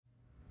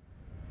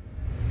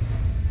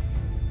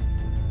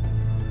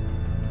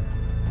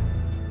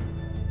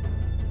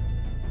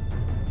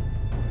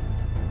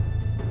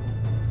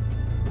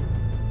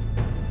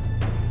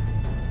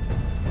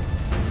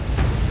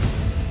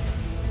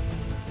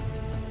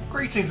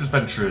Greetings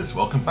adventurers,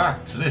 welcome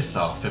back to this,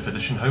 our 5th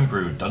edition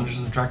homebrew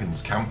Dungeons &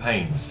 Dragons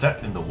campaign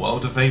set in the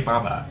world of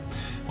Veibaba.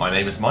 My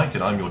name is Mike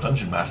and I'm your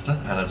Dungeon Master,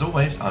 and as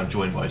always I'm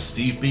joined by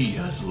Steve B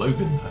as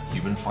Logan, a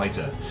human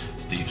fighter,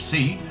 Steve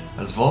C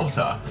as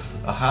Volta,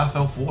 a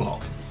half-elf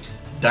warlock,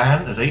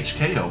 Dan as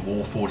HK, a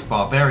Warforged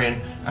barbarian,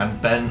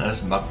 and Ben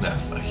as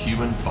Mugnef, a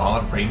human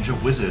bard ranger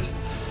wizard.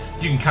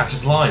 You can catch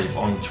us live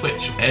on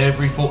Twitch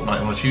every fortnight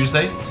on a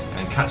Tuesday,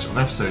 and catch up with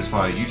episodes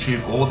via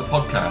YouTube or the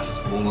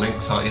podcast. All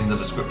links are in the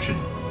description.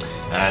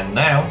 And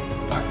now,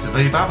 back to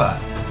Veibaba.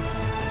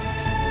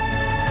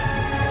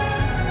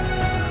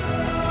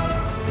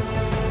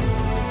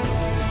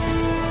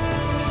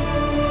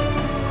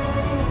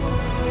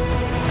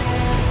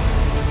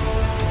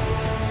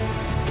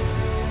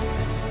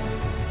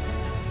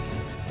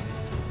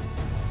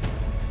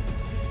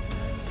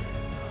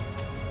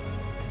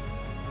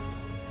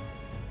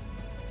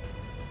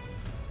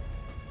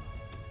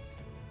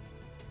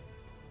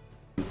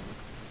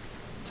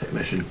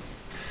 Mission.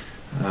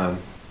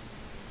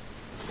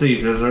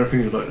 Steve, is there anything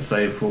you'd like to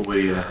say before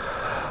we...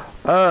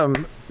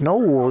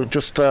 No,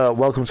 just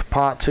welcome to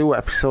part 2,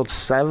 episode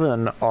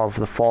 7 of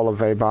The Fall of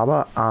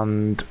Veibaba,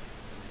 and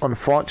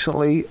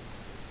unfortunately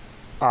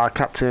our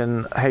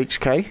captain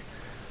HK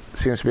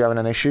seems to be having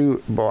an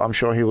issue, but I'm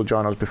sure he will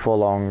join us before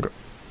long.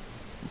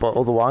 But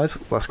otherwise,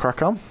 let's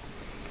crack on.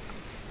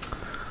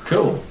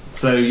 Cool.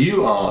 So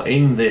you are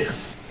in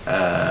this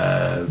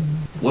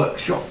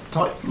workshop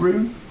type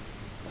room.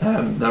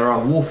 There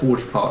are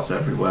Warforged parts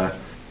everywhere,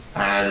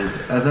 and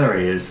there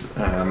he is.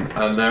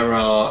 And there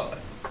are,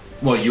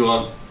 well, you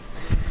are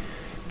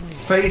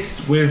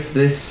faced with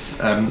this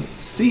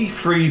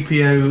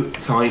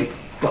C3PO type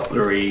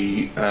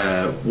butlery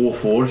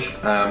Warforged.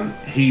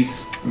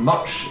 He's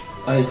much,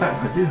 in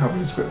fact, I do have a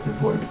description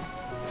for him.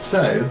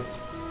 So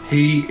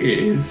he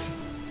is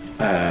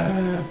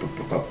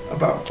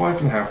about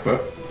 5.5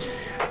 foot.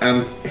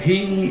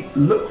 He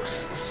looks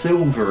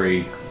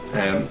silvery.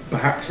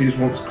 Perhaps he was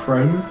once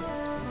chrome,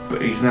 but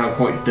he's now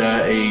quite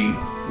dirty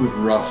with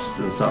rust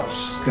and such,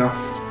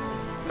 scuffed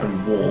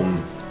and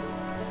worn.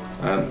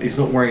 He's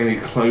not wearing any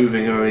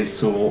clothing of any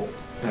sort.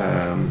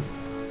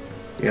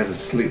 He has a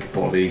sleek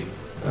body.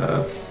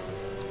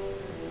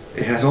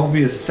 It has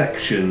obvious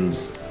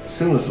sections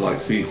similar to like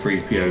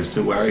C3PO,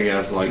 so where he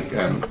has like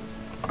a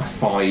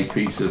thigh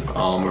piece of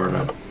armour and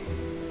a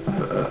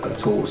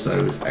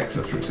torso,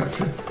 etc,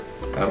 etc.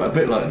 A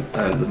bit like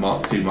the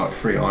Mark II, Mark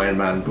III Iron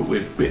Man, but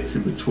with bits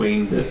in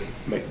between that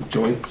make the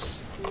joints.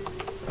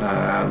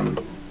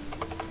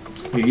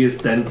 He is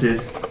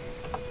dented.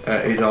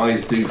 His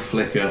eyes do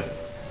flicker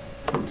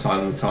from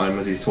time to time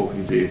as he's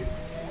talking to you.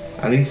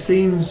 And he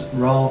seems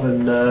rather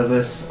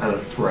nervous and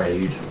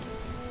afraid.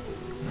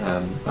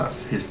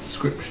 That's his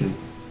description.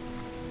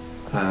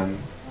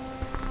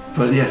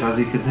 But yes, as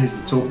he continues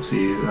to talk to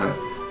you,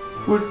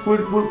 would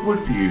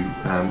you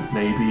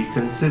maybe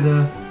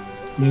consider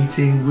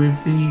meeting with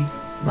the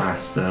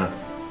Master?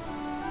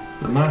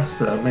 The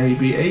Master may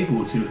be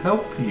able to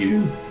help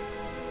you.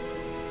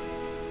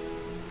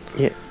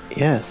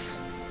 Yes.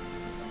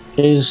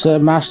 Is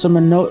Master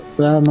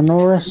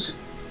Manoris?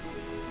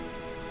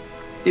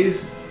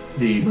 Is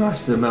the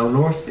Master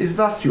Malnoris, is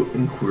that your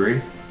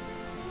inquiry?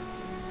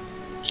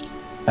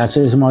 That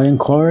is my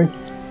inquiry.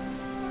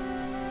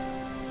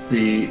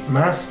 The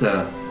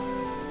Master,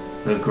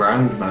 the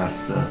Grand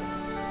Master,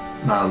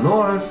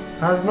 Malnoris,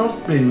 has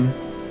not been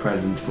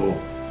present for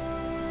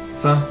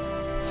some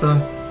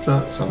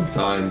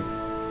time.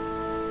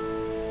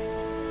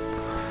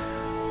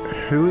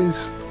 Who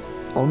is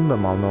under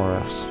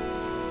Malnoris,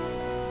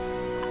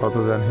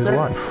 other than his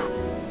wife?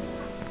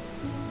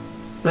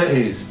 There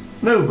is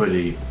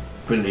nobody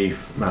beneath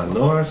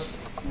Malnoris.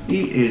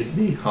 He is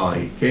the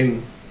High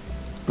King,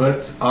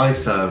 but I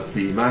serve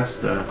the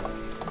Master.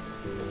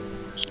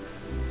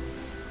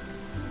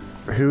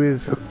 Who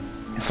is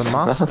the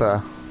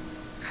Master?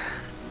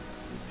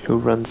 Who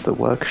runs the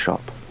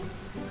workshop?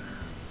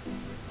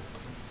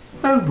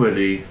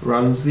 Nobody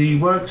runs the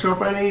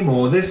workshop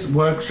anymore. This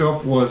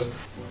workshop was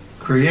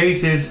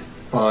created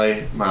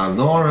by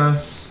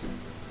Malnoris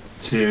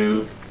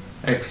to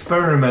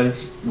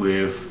experiment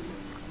with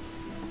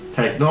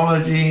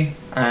technology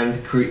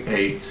and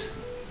create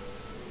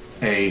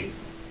a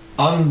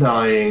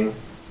undying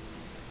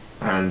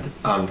and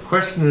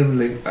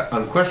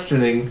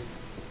unquestioning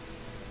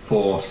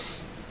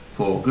force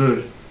for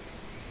good.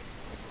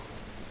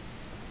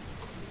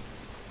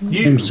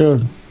 You,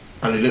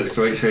 and he looks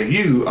to HK,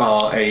 you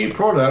are a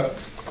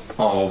product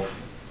of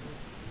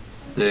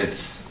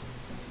this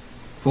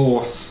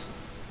force.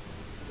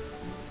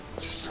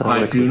 So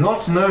I do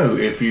not know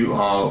if you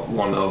are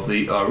one of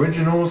the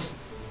originals,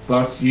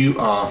 but you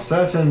are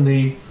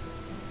certainly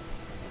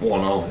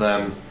one of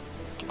them.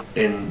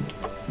 In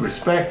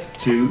respect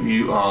to,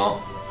 you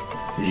are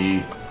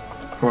the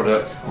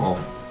product of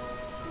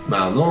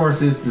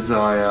Malnoris's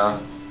desire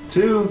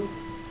to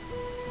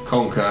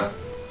conquer.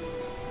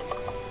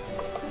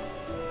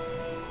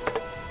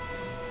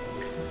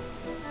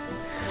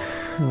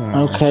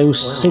 Okay, we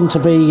seem to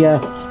be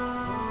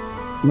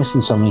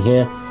missing something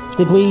here.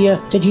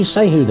 Did you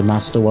say who the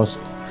master was?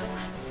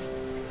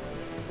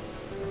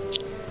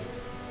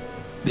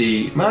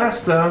 The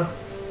master.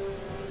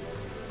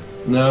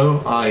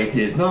 No, I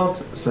did not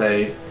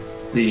say.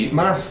 The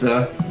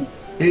master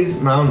is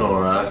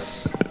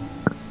Malnoras.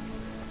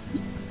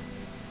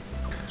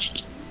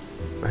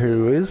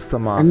 Who is the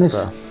And this-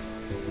 master?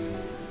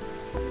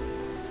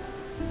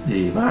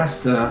 The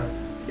master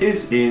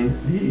is in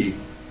the.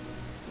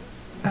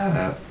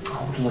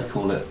 What did I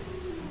call it?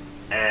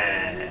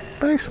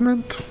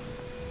 Basement.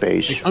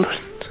 Basement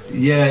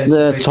Yeah, it's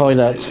The basically-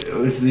 toilet. It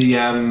was the.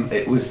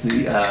 It was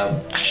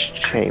the.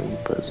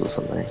 chambers or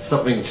something.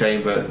 Something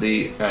chamber.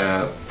 The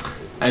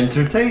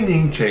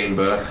entertaining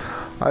chamber.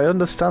 I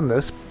understand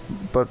this,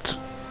 but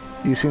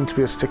you seem to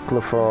be a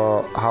stickler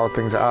for how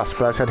things are asked.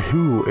 But I said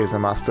who is the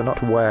master,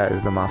 not where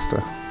is the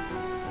master.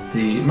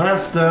 The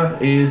master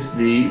is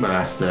the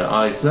master.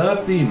 I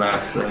serve the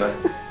master.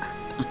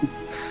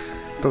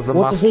 Does the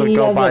What does master he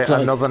go by look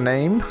like? another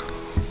name?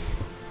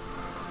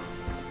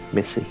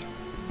 Missy.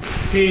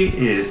 He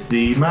is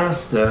the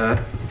master.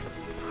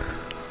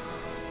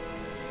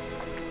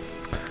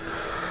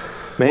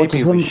 Maybe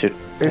does we the- should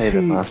is pay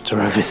the he- master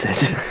a visit.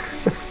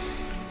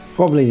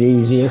 Probably the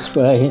easiest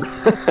way.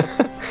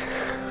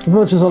 As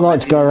much as I like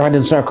to go around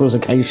in circles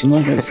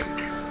occasionally, it's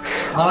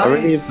Are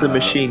any of the serve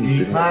machines the in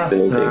this master.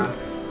 building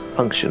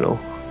functional?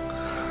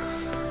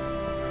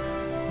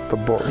 The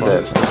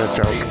butler is a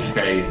joke.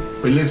 HK.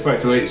 But let's back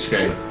to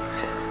HK.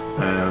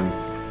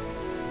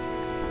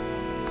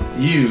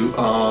 You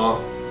are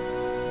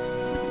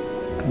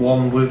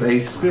one with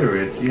a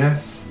spirit,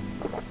 yes?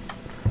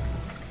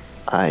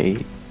 I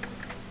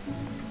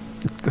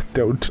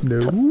Don't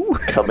know.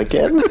 come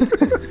again?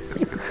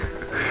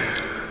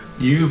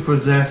 You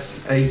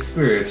possess a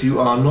spirit. You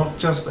are not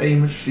just a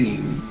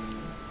machine.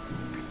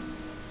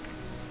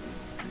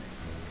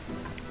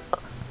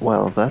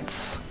 Well,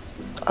 that's.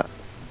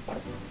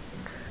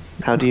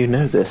 How do you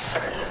know this?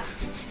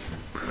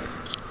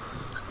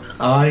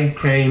 I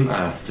came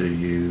after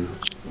you.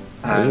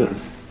 And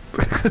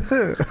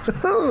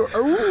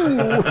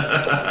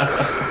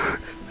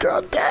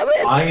God damn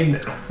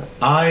it!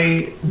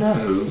 I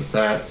know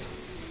that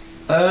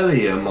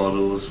earlier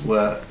models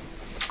were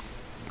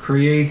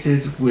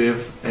created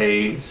with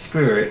a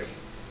spirit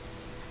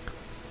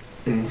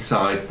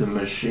inside the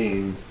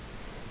machine.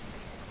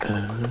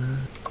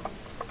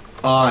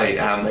 I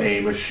am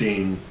a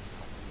machine.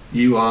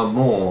 You are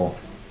more.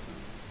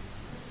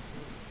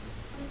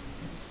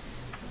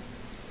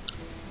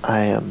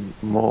 I am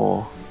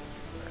more.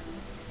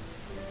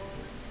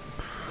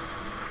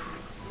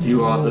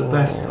 You are the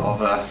best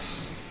of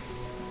us.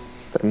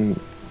 Than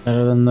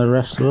better than the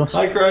rest of us.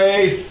 Hi,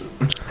 Grace!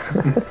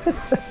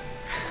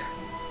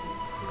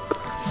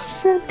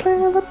 simply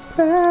the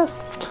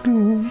best.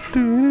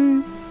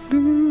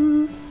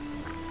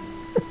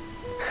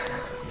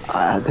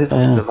 This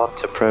is a lot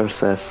to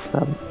process.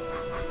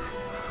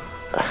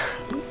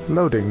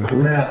 Loading.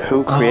 There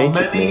Who created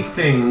are many me?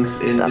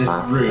 things in That this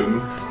master. room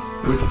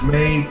which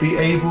may be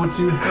able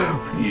to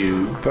help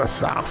you. The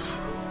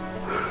sass.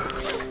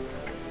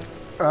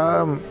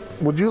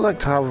 Would you like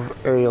to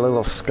have a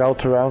little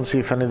scout around, see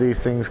if any of these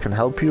things can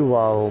help you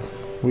while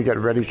we get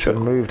ready to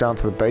move down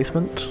to the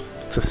basement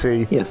to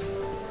see Yes.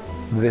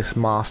 this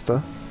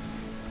master?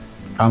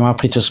 I'm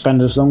happy to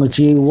spend as long as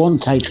you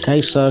want,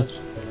 HK, so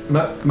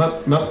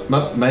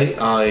May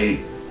I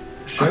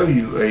show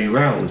you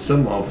around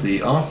some of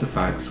the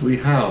artifacts we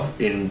have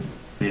in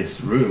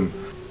this room?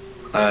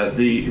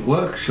 The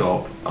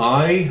workshop,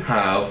 I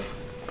have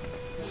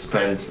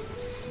spent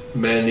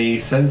many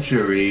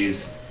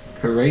centuries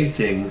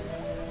creating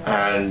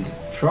and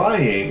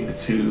trying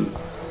to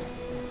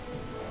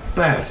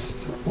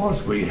best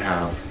what we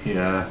have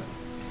here.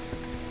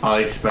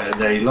 I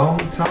spend a long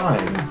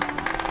time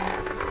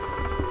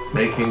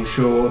making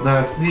sure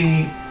that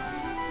the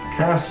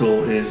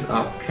castle is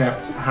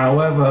upkept.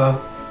 However,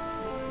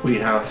 we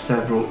have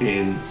several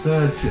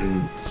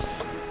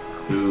insurgents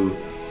who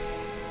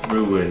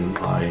ruin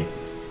my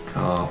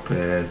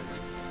carpet.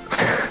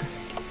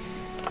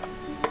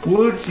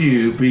 Would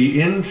you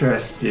be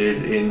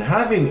interested in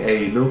having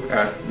a look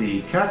at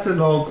the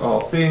catalogue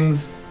of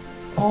things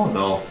on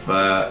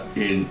offer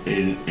in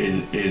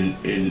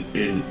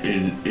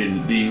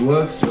the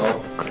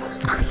workshop?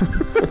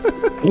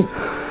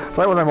 It's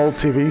like one of them old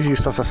TVs you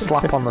used to have to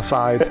slap on the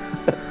side.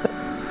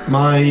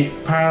 My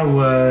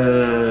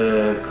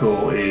power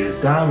core is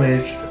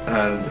damaged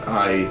and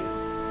I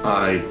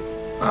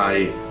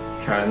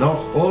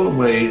cannot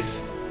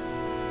always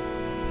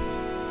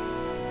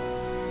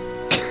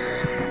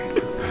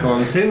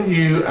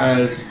continue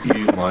as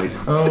you might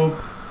hope.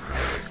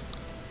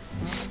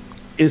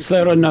 Is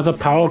there another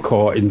power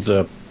core in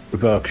the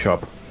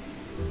workshop?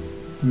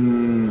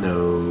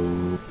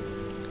 No.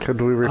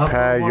 Could we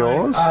repair Otherwise,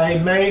 yours? I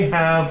may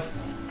have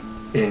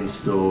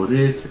installed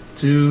it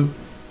to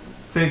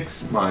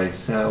fix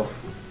myself.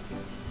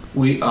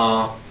 We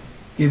are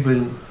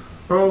given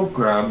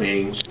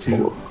programming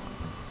to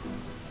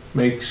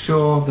make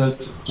sure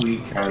that we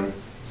can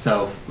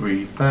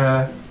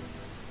self-repair.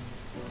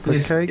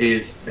 This cake?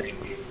 is.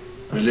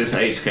 We lose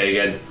HK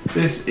again.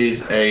 This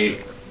is a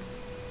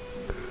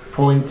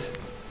point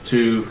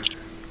to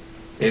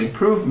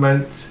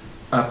improvement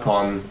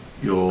upon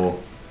your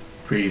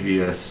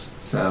previous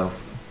self.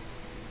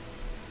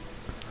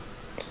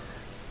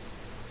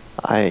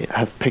 I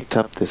have picked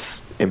up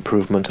this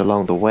improvement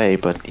along the way,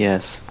 but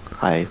yes,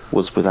 I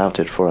was without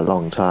it for a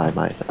long time.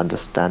 I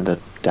understand a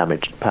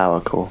damaged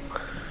power core.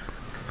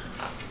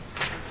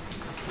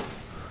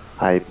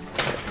 I,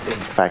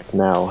 in fact,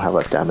 now have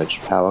a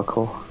damaged power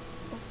core.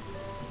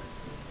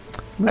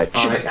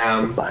 I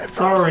am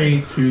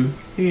sorry to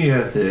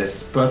hear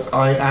this, but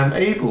I am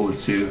able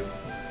to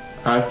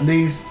at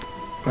least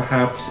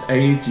perhaps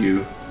aid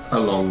you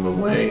along the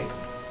way.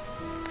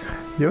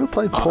 You ever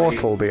played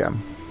Portal, DM?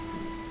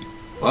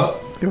 What?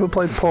 You ever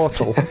played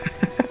Portal?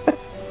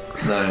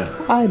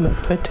 No. I'm a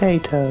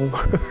potato.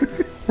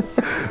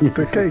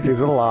 The cake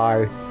is a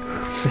lie.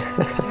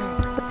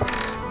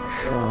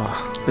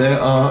 There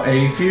are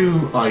a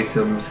few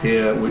items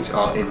here which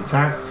are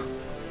intact,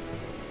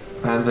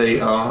 and they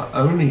are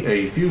only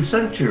a few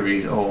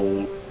centuries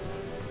old.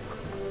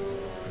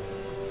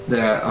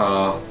 There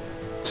are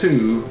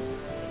 2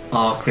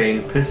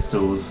 arcane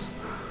pistols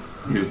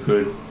you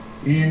could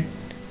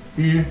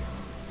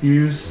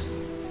use.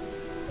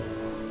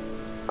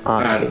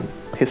 Arcane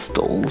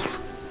pistols.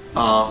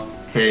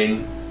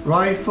 Arcane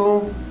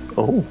rifle.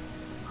 Oh.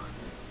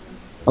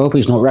 I hope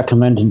he's not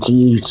recommending to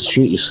you to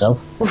shoot yourself.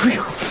 I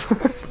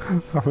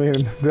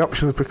mean, the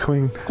options are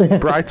becoming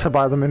brighter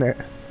by the minute.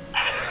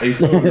 He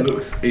sort of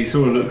looks. He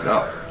sort of looks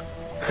up.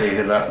 And you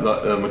hear that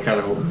like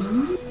mechanical.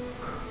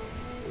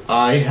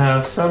 I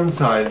have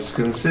sometimes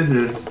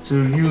considered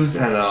to use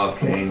an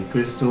arcane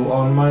pistol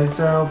on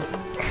myself.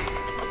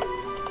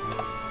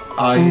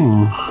 I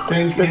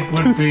think it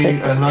would be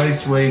a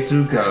nice way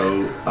to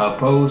go,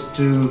 opposed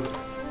to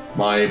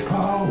my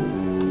power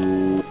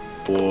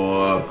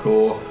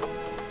core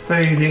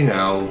fading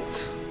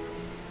out.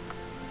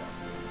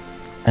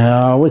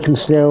 We can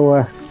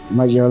still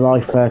make your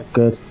life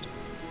good.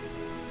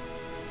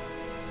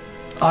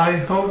 I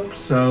hope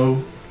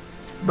so.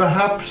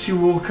 Perhaps you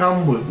will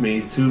come with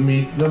me to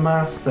meet the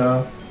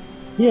master.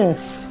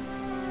 Yes.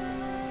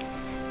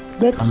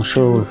 Let's I'm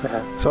sure. do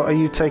that. So, are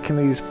you taking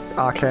these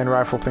arcane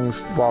rifle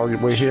things while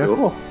we're here?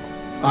 Sure.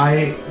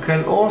 I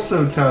can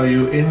also tell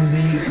you in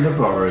the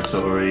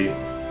laboratory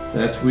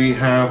that we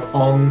have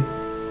on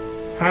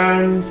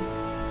hand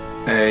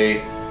a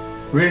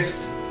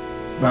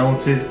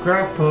wrist-mounted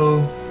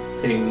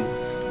grappling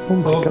Oh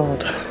my hook.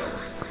 god.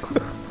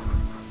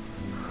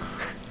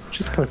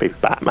 Just gonna be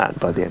Batman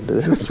by the end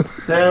of this.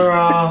 There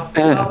are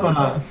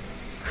other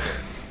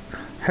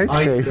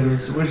HK,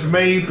 items which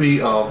may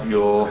be of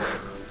your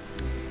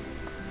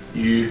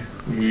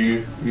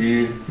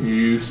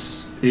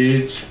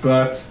usage,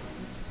 but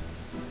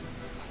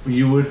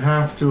you would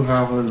have to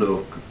have a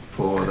look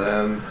for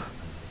them.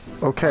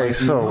 okay, I do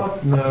so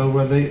not know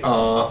where they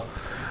are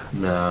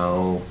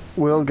now.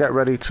 we'll get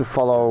ready to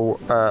follow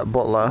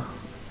Butler.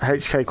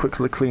 HK,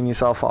 quickly clean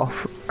yourself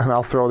off, and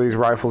I'll throw these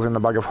rifles in the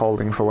bag of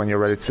holding for when you're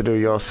ready to do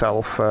your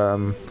self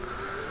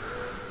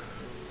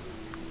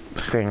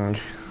thing.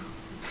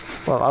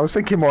 Well, I was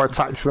thinking more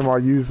attach them or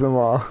use them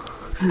or...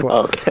 But,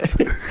 Okay.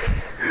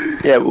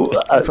 Yeah,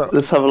 well, So-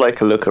 let's have like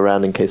a look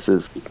around in case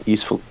there's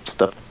useful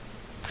stuff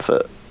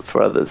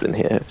for others in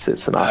here. If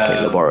it's an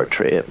arcane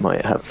laboratory, it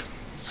might have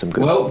some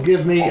good. Well,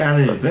 give me an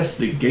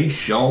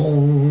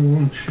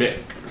investigation check.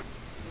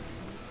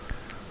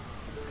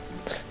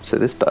 So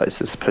this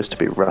dice is supposed to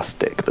be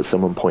rustic, but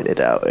someone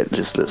pointed out it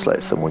just looks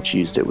like someone's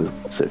used it with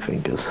zip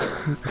fingers.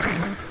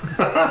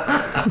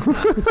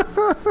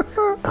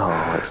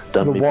 Oh, it's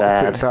done the me what's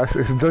bad. it dice?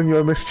 It's done you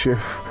a mischief.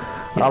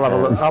 I'll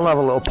have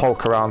a little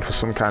poke around for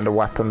some kind of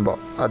weapon, but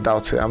I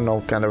doubt it. I'm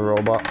no kind of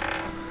robot.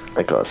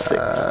 I got a 6.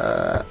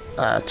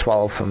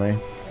 12 for me.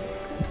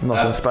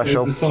 Nothing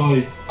special. So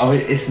besides, I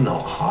mean, it's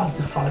not hard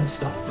to find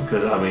stuff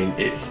because I mean,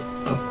 it's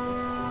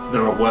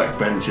there are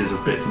workbenches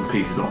of bits and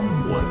pieces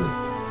on one of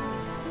them.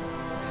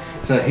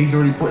 So he's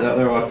already pointed out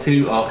there are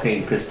 2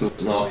 arcane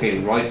pistols, an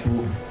arcane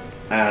rifle,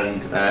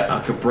 and a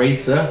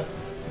cabracer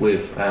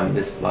with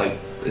this like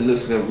it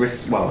looks like a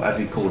wrist, well, as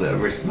he called it, a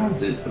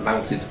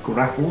wrist-mounted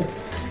grapple.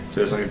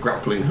 So it's like a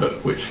grappling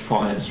hook which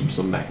fires from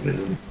some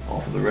mechanism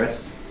off of the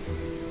wrist.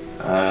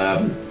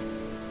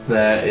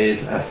 There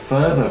is a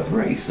further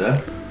bracer,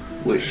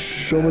 which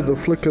Show me the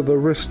flick of the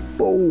wrist.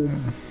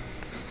 Boom.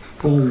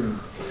 boom.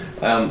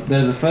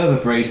 There's a further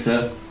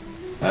bracer,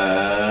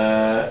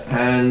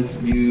 and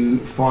you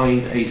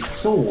find a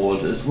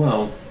sword as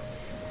well.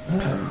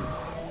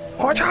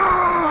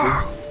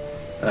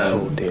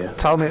 Oh dear.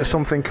 Tell me it's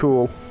something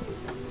cool.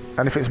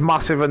 And if it's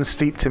massive and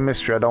steeped in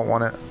mystery, I don't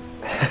want it.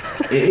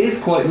 It is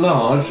quite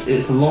large.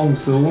 It's a long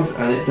sword,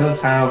 and it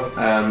does have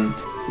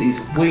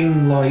these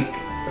wing-like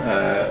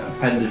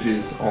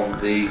appendages on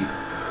the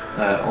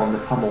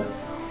pommel.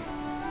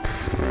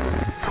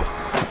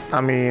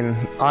 I mean,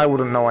 I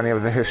wouldn't know any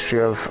of the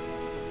history of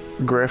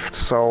Grift,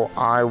 so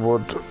I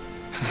would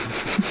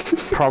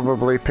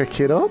probably pick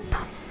it up.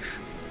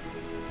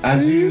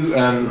 As you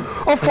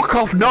Oh, fuck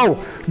off! No!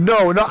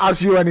 No, not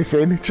as you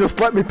anything. Just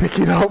let me pick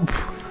it up.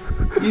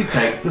 you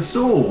take the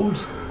sword,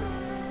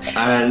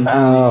 and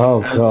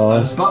Oh, a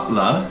God.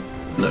 butler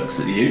looks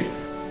at you.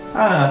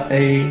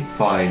 A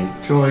fine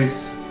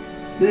choice.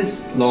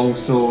 This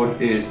longsword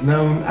is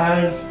known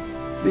as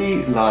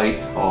the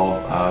Light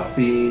of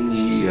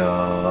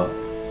Athenia.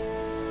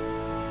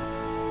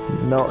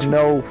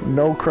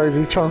 No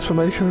crazy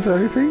transformations or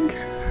anything?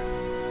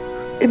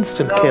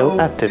 Instant kill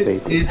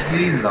activated. This is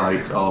the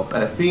Light of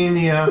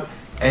Athenia,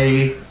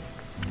 a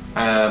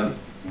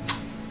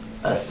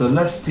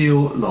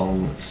celestial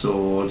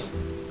longsword.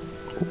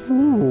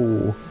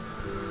 Ooh.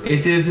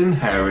 It is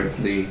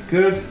inherently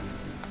good,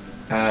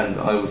 and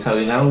I will tell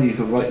you now, you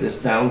can write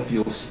this down for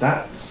your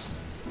stats.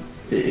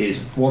 It is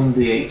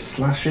 1d8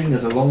 slashing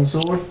as a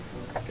longsword.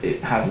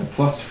 It has a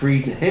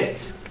 +3 to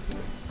hit.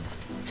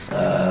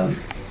 +3.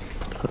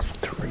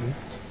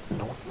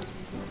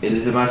 It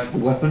is a magical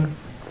weapon.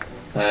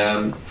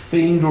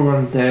 Fiend or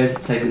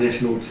undead take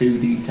additional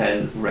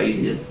 2d10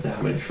 radiant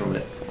damage from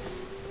it.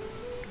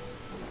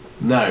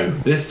 No,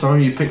 this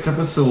time you picked up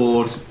a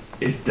sword,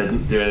 it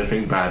didn't do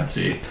anything bad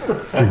to you.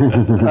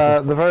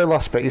 The very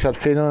last bit, you said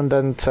Fiend and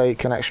then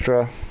take an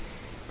extra.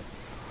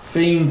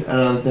 Fiend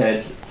and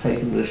undead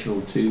take an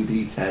additional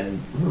 2d10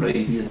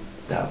 radiant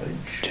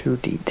damage.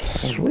 2d10.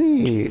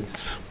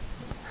 Sweet.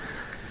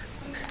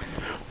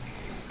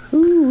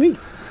 Ooh-wee.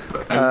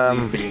 But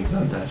only Fiend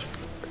and undead.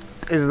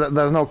 Is that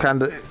there's no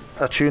kind of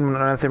attunement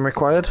or anything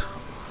required?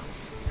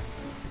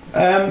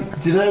 Do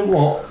you know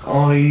what?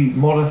 I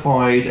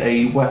modified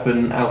a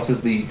weapon out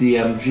of the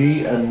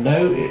DMG, and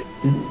no, it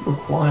didn't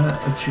require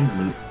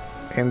attunement.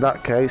 In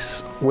that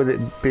case, with it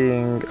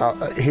being,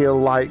 he'll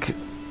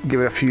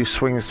give it a few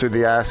swings through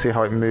the air, see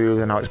how it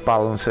moves and how it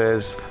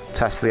balances,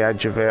 test the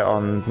edge of it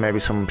on maybe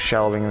some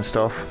shelving and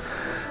stuff,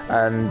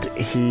 and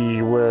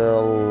he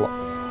will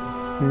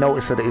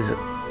notice that it is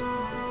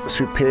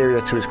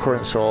superior to his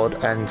current sword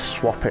and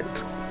swap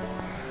it.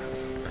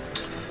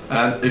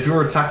 If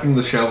you're attacking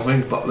the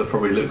shelving, Butler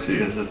probably looks at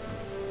you and says,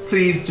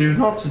 "Please do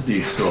not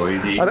destroy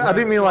the." I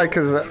didn't mean like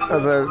as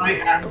a. I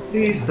am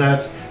pleased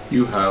that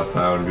you have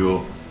found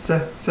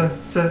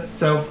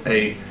yourself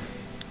a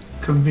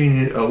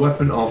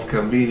weapon of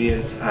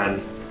convenience,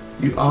 and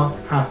you are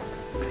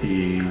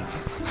happy.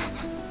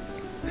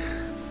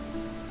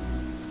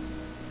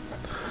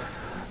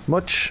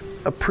 Much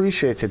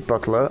appreciated,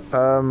 Butler.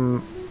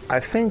 I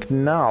think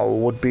now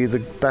would be the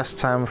best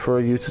time for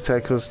you to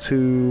take us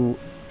to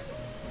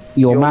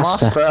Your your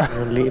master.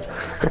 Lead.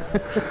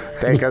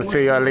 Take us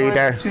to your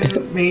leader. To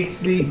meet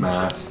the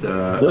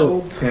master.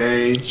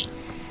 Okay,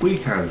 we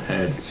can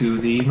head to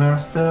the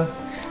master.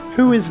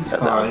 Who is It's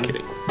that? No, I'm fine.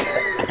 kidding.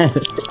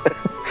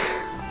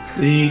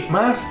 The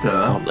master.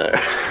 Oh no.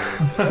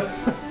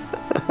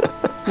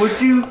 Would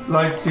you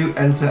like to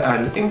enter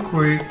an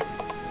inquiry?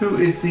 Who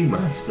is the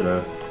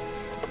master?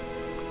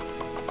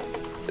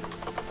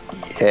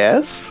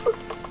 Yes?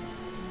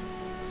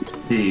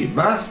 The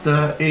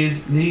master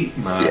is the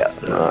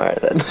master. Yeah, alright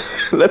then.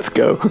 Let's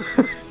go.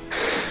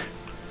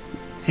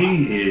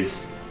 He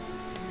is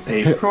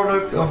a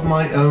product of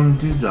my own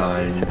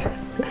design.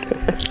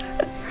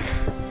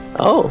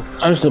 Oh.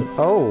 How's the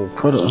Oh,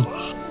 product?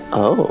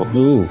 Oh.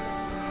 Ooh.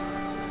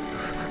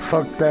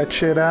 fuck that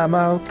shit, I'm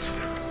out.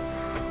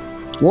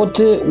 What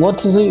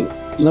does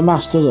the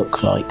master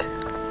look like?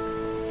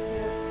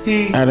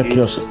 He Out of is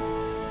curiosity.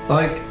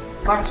 like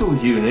battle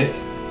unit,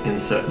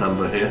 insert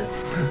number here,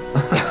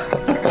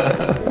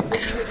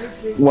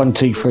 1,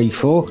 2, 3,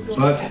 4.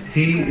 but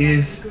he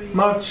is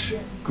much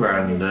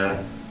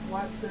grander.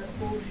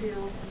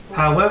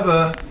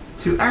 However,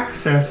 to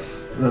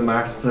access the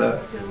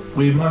master,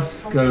 we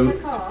must go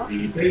to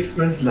the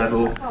basement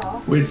level,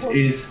 which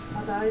is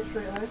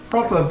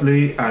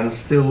probably and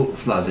still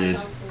flooded.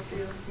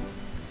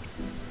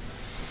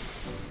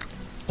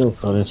 Still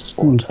got it.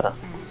 Water.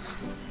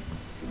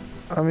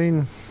 I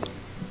mean,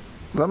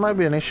 that might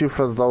be an issue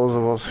for those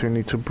of us who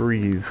need to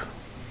breathe.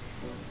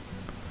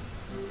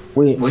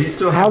 We, Well, you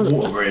still How- have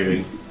water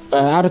breathing.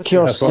 out of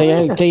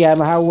curiosity,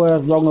 DM, how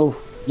long have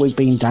we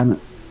been down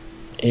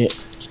it?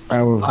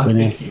 How have I we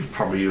been think you've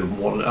probably been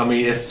wandering. I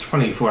mean, it's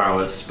 24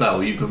 hours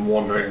spell. You've been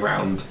wandering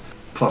around,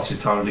 plus your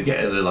time to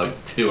get in there like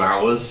 2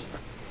 hours.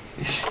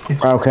 here?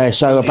 Okay,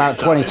 so about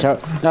Yeah, 22. sorry.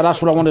 No,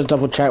 that's what I wanted to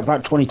double check.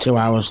 About 22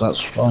 hours, that's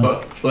fine.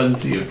 But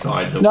plenty of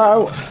time. to-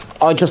 No,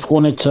 I just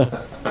wanted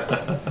to.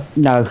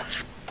 No,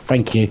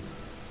 thank you.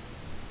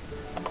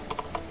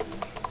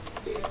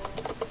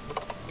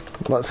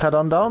 Let's head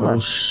on down then.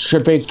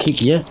 Should be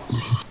keep you.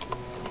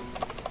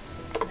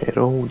 Head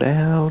on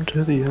down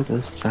to the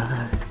other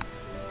side.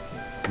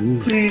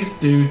 Please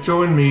do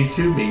join me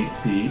to meet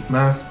the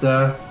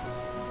master.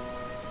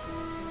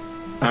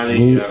 And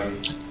he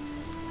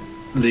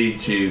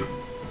leads you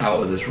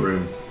out of this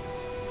room.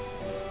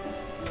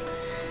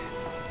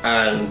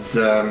 And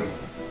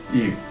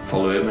you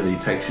follow him and he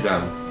takes you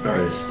down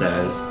various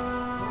stairs.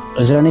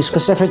 Is there any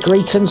specific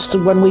greetings to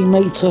when we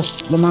meet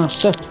the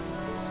master?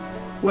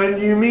 When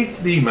you meet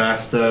the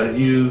master,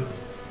 you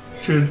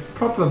should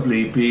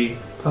probably be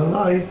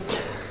polite.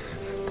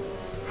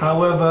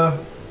 However,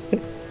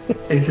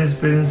 it has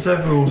been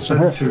several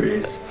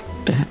centuries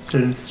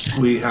since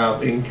we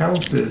have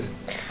encountered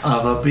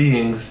other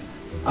beings.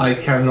 I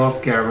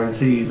cannot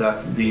guarantee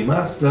that the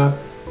Master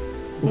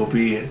will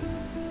be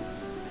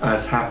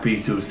as happy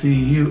to see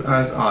you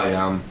as I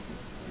am.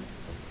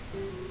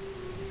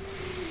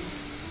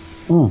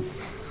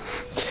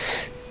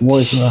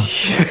 Was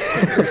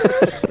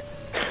that?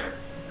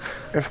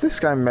 If this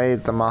guy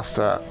made the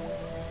Master,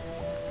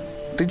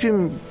 did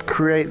you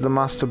create the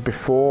Master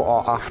before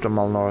or after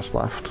Malnoris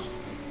left?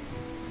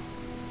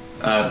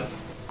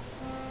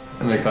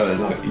 And they kind of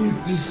like, you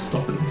just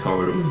stop in the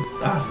corridor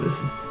and ask this.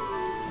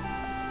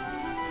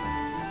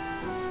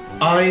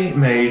 I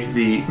made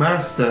the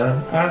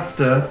Master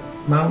after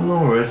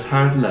Malnoris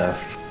had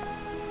left.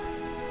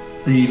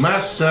 The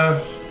Master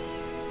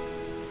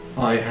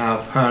I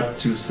have had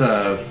to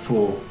serve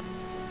for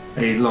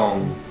a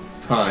long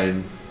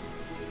time.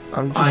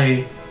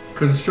 I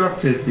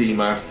constructed the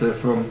Master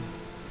from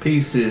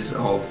pieces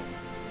of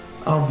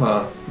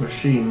other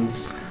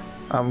machines.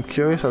 I'm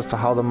curious as to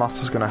how the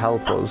Master's going to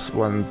help us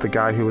when the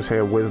guy who was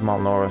here with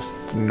Malnoris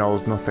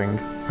knows nothing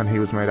and he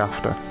was made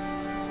after.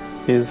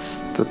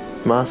 Is the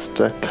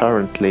Master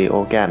currently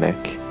organic?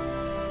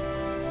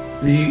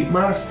 The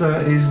Master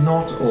is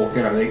not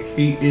organic,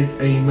 he is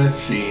a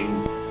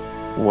machine.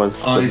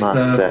 Was the I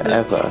Master served the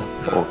ever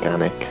Master.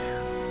 organic?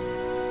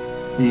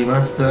 The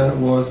Master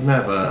was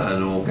never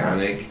an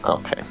organic.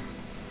 Okay.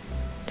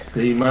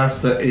 The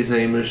Master is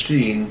a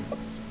machine.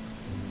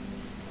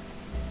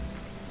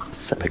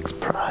 Sepix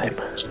Prime.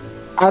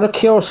 Out of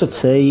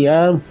curiosity,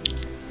 I'm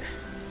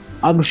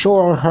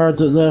sure I heard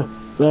that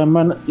we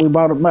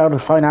might to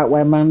find out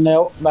where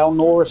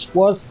Malnoris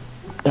was,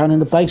 down in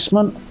the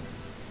basement.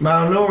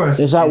 Malnoris,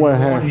 Is that in where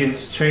his her-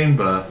 audience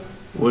chamber,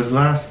 was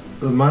last.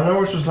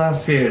 Malnoris was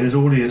last here in his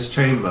audience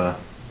chamber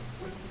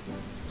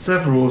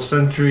several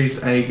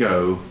centuries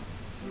ago.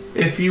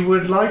 If you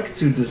would like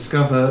to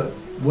discover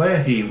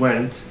where he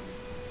went,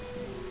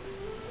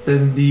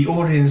 then the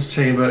audience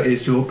chamber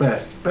is your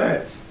best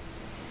bet.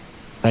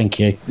 Thank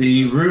you.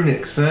 The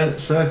runic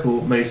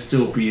circle may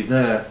still be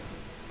there,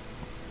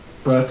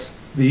 but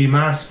the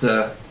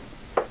Master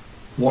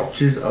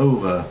watches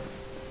over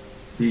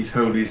these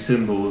holy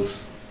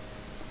symbols,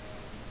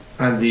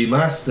 and the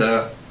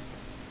Master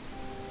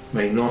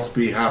may not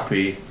be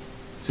happy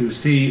to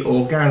see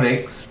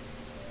organics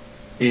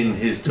in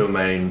his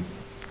domain.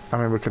 I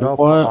mean, we could all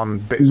Why- put on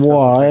bits of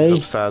why? things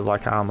upstairs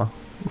like armour.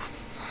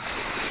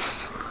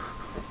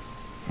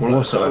 One at a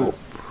Also- time.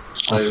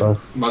 So,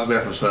 also-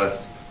 Magnef was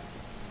first.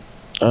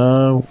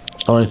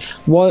 Sorry.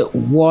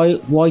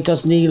 Why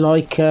doesn't he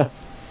like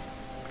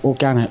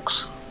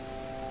organics?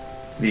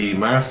 The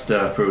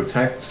Master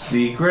protects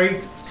the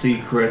great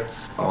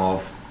secrets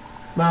of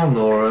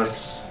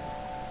Malnoris,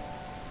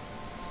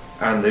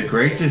 and the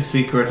greatest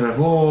secret of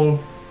all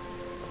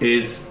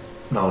is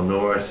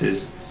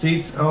Malnoris'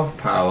 seat of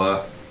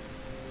power.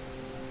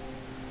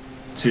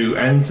 To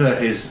enter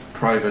his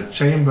private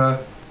chamber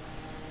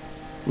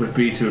would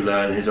be to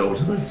learn his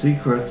ultimate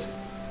secret.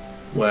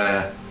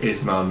 Where is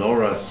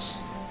Malnoris?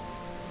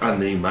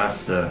 And the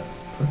Master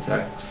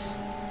protects.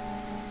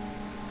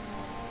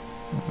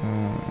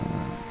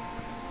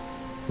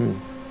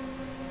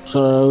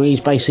 So he's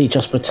basically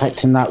just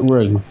protecting that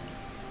room.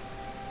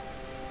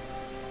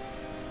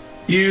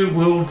 You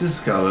will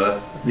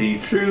discover the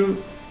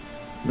true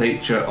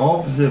nature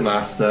of the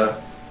Master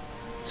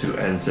to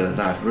enter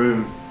that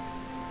room.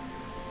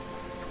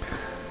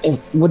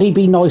 Would he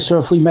be nicer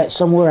if we met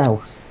somewhere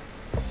else?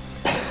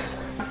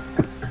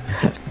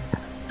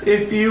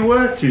 If you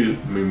were to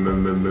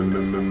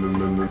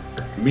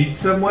meet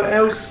somewhere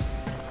else,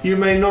 you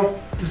may not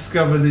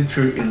discover the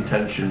true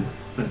intention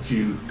that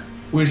you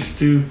wish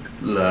to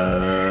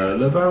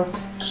learn about.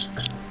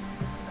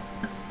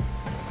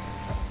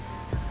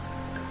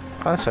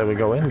 I say we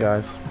go in,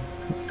 guys.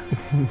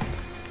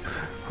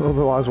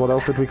 Otherwise, what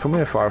else did we come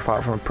here for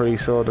apart from a pretty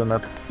sword and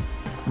a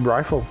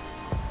rifle?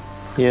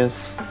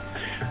 Yes.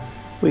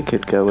 We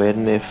could go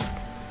in. If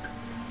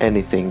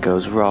anything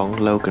goes wrong,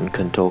 Logan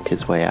can talk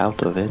his way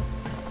out of it.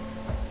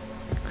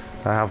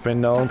 I have been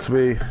known to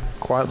be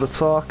quite the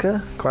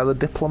talker, quite the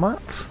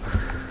diplomat.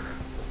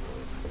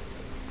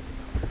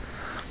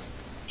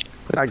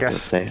 I Let's go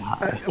guess. say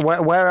hi.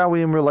 Where are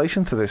we in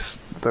relation to this,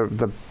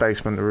 the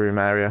basement room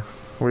area?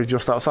 Are we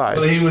just outside?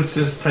 Well, he was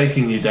just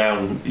taking you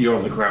down. You're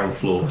on the ground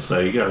floor, so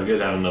you gotta go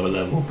down another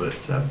level. But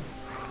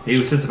he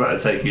was just about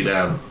to take you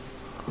down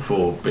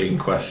before being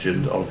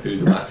questioned on who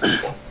the Master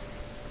was.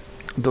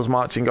 Does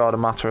marching order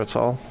matter at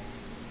all?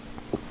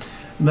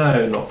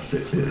 No, not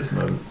particularly at this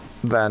moment.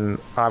 Then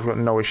I've got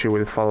no issue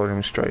with following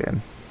him straight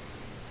in.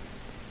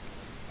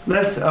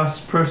 Let us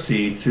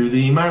proceed to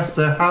the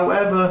Master.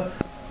 However,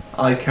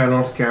 I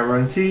cannot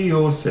guarantee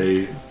your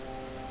T.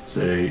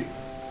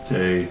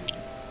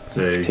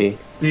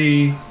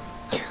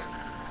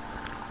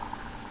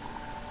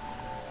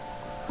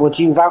 Would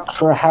you vouch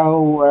for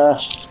how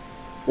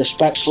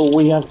respectful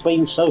we have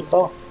been so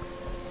far?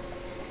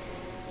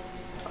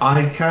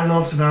 I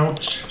cannot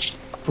vouch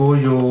for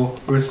your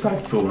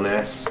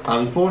respectfulness.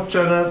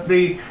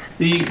 Unfortunately,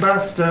 the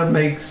master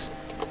makes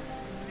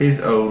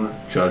his own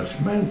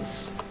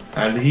judgments,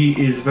 and he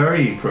is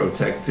very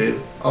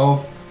protective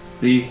of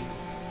the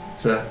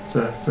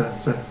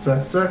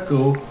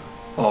circle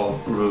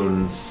of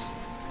runes.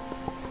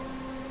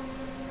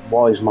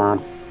 Wise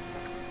man.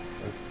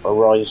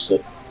 Wise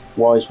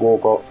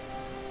Wargot.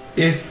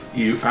 If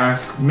you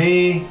ask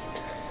me,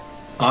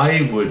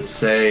 I would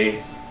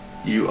say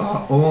you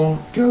are all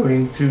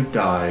going to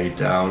die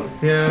down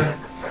here.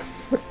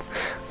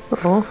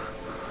 Oh,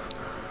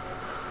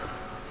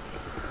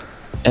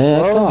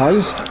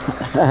 Guys,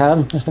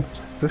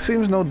 This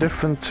seems no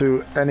different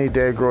to any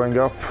day growing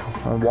up,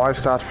 and why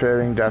start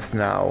fearing death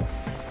now?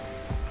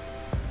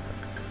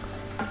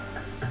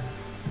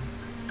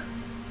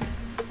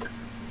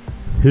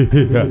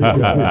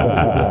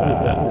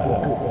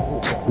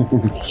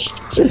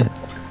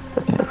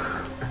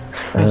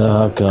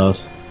 oh God.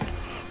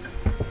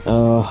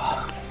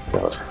 Oh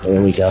God.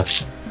 Here we go.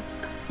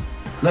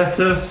 Let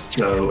us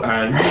go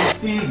and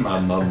meet the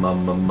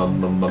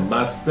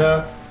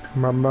master.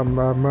 Ma.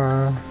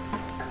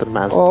 the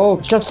master. Oh,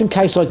 just in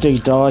case I do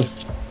die.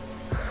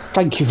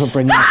 Thank you for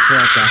bringing us to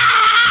our death.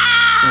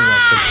 You're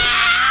welcome.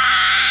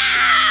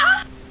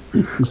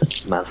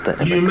 Master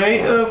You Emmett.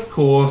 may, of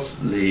course,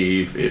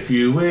 leave if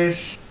you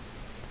wish.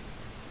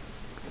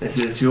 It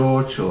is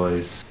your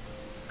choice.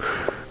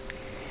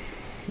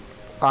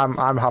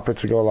 I'm happy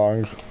to go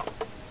along.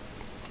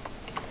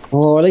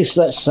 Well, at least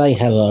let's say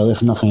hello,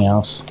 if nothing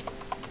else.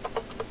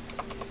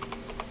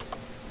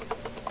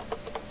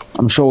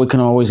 I'm sure we can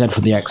always head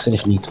for the exit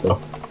if need to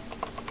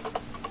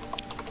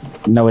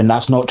be. Knowing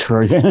that's not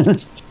true.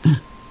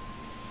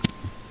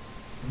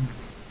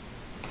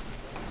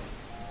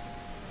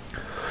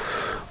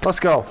 Let's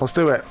go. Let's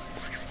do it.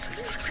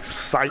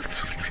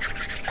 Psyched.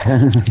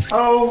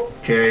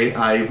 Okay,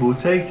 I will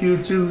take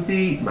you to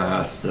the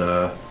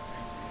master.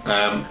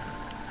 And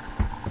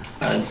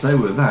so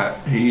with that,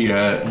 he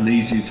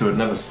leads you to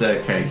another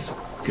staircase,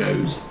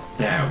 goes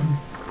down.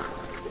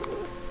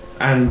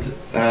 And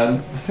the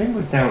thing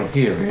with down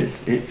here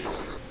is it's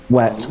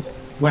Wet.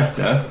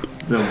 wetter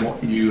than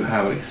what you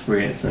have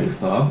experienced so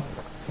far.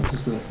 I'm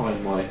just going to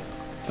find my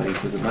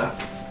page with the map.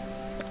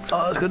 Oh,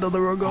 let's get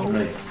another rug on.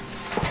 Lovely.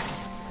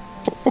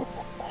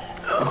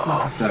 It's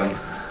not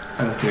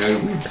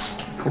overly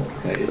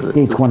complicated.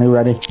 Keep one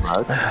ready.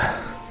 Mug.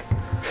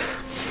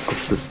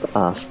 This is the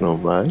Arsenal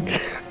mug.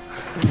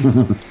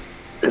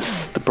 This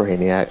is the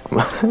Brainiac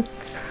mug.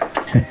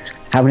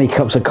 How many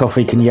cups of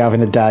coffee can you have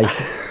in a day?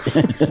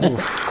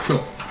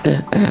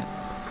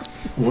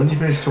 When you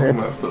finish talking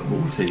about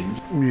football teams,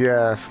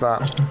 Yes,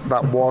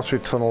 that watery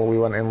tunnel we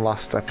went in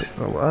last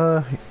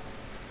episode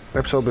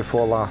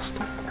before last.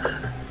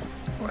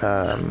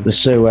 The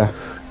sewer.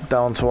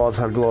 Down towards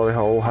her glory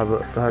hole,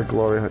 her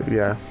glory,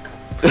 yeah.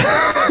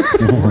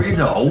 Glory's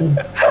hole,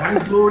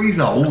 Glory's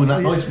hole, and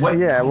that nice wet.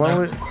 Yeah,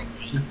 well,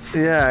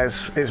 yeah,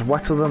 it's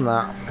wetter than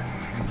that.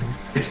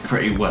 It's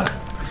pretty wet.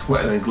 It's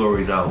wetter than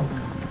Glory's hole.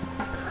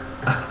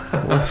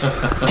 Let's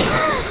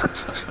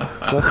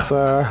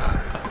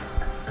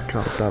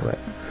God damn it.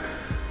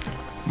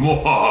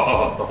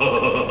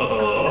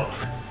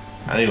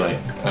 Anyway,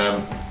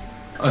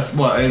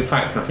 well, in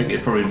fact, I think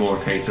it's probably more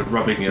a case of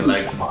rubbing your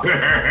legs. Har,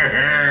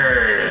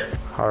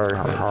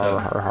 har, har,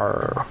 har,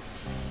 har.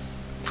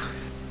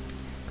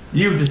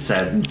 You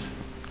descend,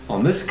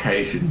 on this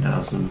occasion,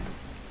 down some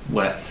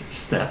wet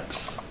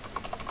steps.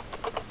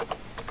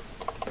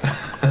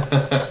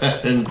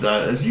 And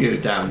as you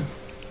go down,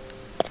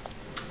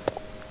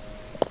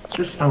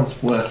 this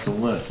sounds worse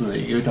and worse, doesn't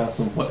it? You go down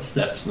some wet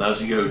steps, and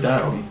as you go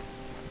down,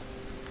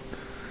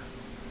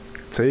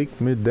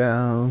 Take me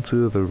down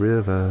to the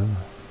river.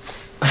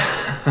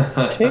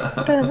 Take me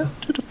down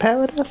to the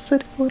paradise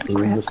city where the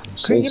grass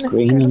is Says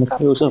green and the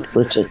fields are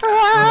pretty.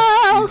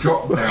 you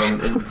drop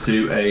down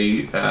into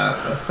a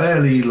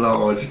fairly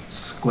large,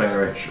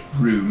 squarish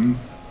room.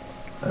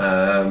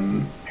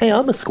 Hey,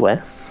 I'm a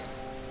square.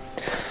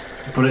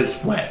 But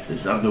it's wet.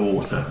 It's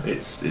underwater.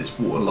 It's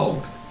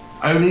waterlogged.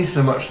 Only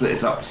so much that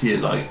it's up to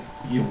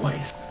your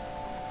waist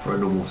for a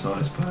normal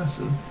sized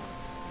person.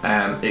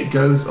 It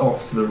goes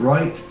off to the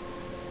right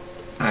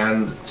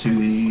and to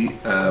the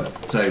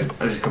so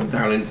as you come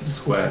down into the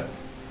square,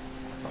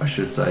 I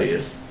should say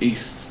it's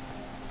east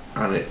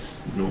and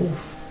it's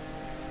north.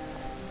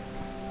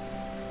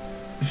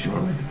 If you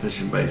want to make a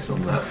decision based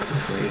on that,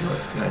 which way you'd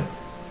like to go.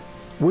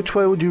 Which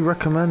way would you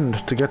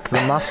recommend to get to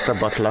the master,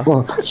 Butler?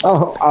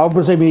 Well, I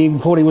presume he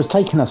thought he was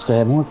taking us to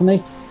him, wasn't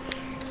he?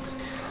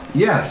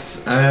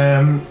 Yes.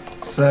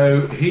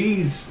 So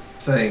he's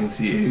saying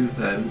to you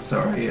then,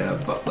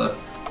 Butler.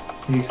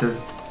 He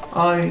says,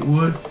 I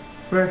would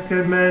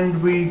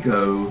recommend we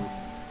go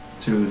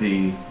to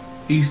the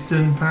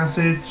Eastern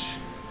Passage,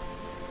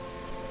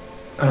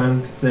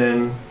 and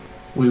then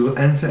we will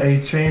enter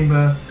a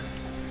chamber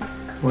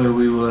where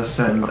we will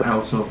ascend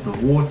out of the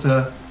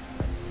water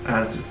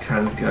and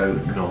can go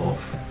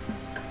north.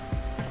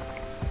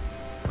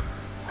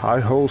 Hi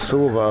ho,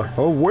 Silver.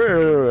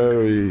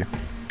 Away!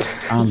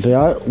 And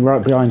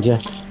right behind you.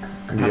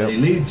 And he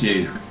leads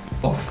you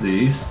off to the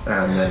east,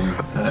 and then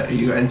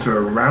you enter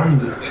a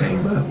rounded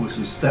chamber with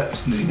some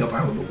steps leading up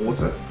out of the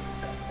water.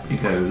 You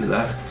go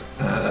left,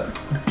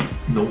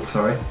 north,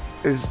 sorry.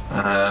 Is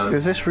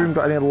this room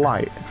got any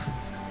light?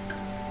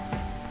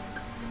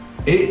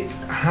 It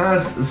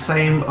has the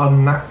same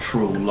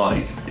unnatural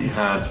light that you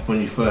had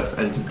when you first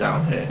entered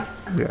down here.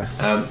 Yes.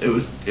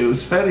 It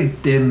was fairly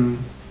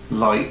dim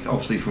light,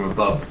 obviously from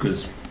above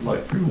because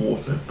light through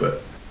water,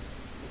 but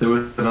there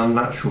was an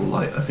unnatural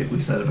light. I think we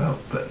said about,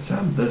 but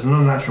there's an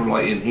unnatural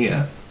light in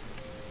here.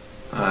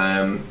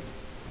 And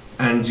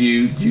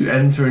you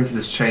enter into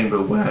this chamber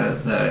where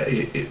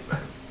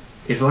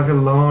it's like a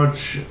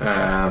large.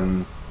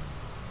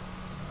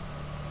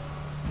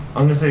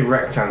 I'm going to say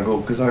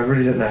rectangle because I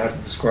really don't know how to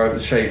describe the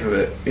shape of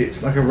it.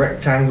 It's like a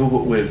rectangle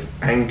but with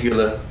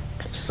angular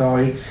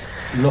sides,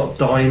 not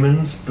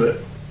diamonds,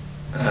 but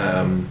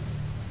kind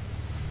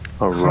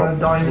of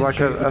diamond. Like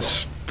a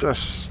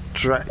stretch.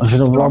 Is it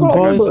a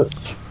rhomboid?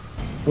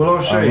 Well,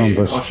 I'll show you.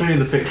 rhombus. I'll show you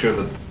the picture of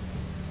the.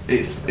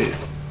 It's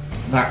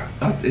that.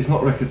 It's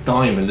not like a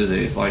diamond, is it?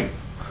 It's like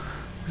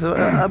So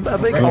a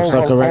big Looks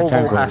like a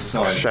rectangle.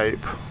 oval-esque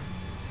shape.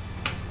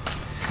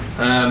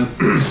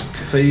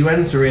 So you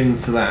enter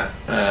into that,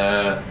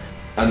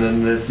 and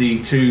then there's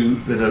the two.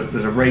 There's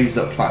a raised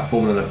up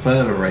platform and a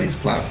further raised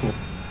platform.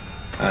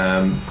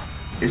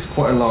 It's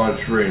quite a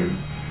large room,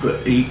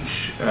 but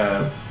each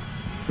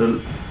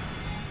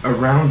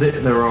around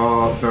it there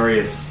are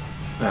various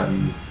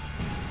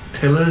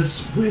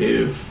pillars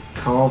with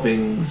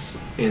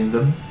carvings in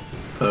them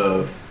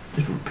of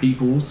different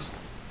peoples,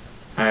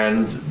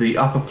 and the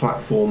upper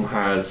platform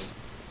has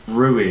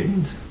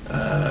ruined.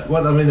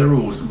 Well, I mean, they're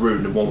all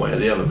ruined in one way or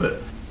the other,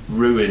 but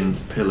ruined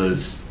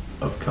pillars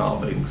of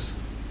carvings,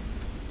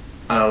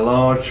 and a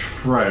large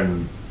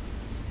throne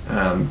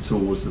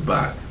towards the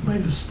back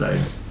made of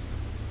stone,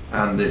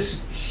 and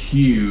this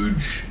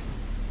huge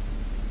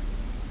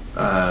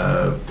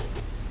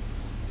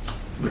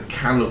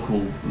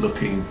mechanical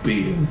looking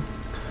being.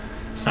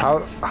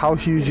 How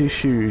huge is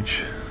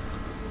huge?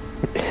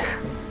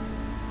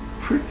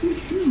 Pretty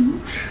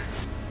huge.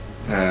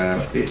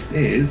 It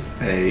is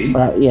a.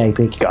 Yeah,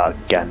 big.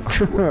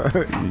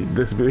 Gargantuan.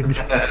 This big.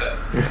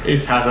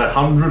 It has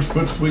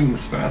 100-foot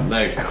wingspan.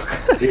 No,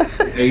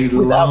 it's a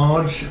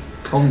large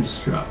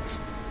construct.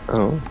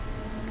 Oh,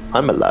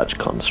 I'm a large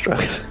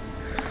construct.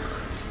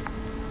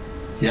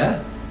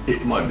 Yeah,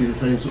 it might be the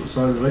same sort of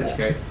size as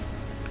HK.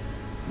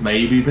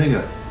 Maybe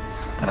bigger.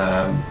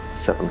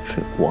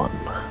 7'1".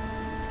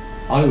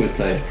 I would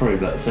say it's probably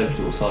about the same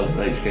sort of size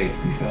as HK,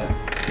 to be fair.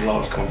 It's a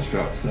large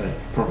construct, so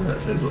probably that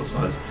same sort of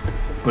size.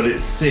 But it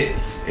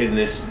sits in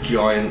this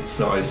giant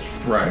sized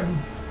throne,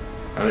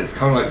 and it's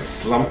kind of like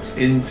slumped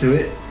into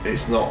it.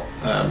 It's not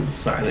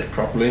sat in it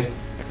properly.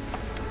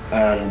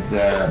 And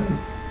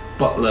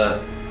Butler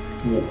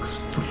walks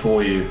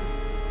before you.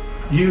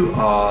 You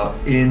are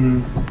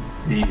in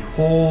the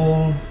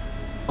Hall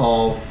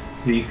of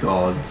the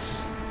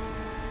Gods.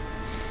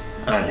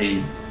 And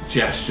he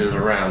gestures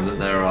around,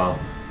 and there are,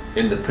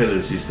 in the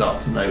pillars you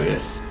start to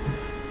notice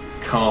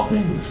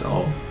carvings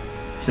of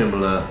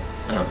similar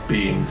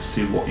beings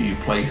to what you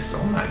placed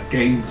on that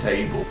game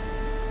table.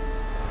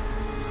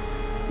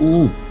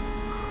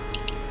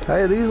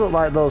 Hey, these look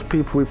like those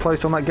people we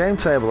placed on that game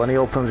table. And he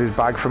opens his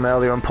bag from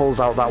earlier and pulls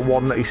out that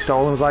one that he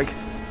stole and was like,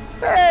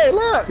 "Hey,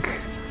 look!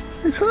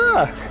 It's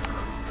her!"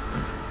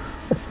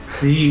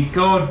 The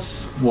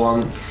gods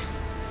once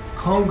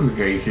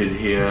congregated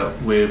here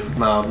with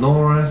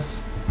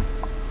Malnoris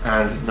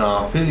and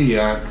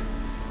Narfiliac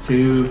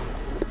to...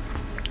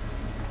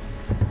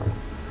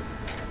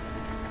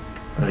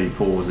 And he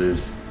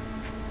pauses.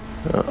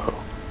 Uh-oh.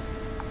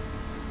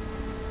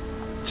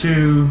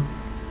 To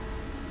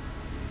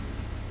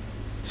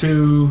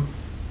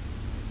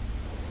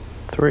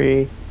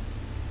 3.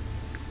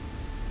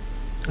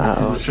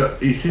 Uh-oh.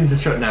 He seems to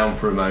shut down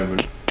for a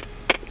moment.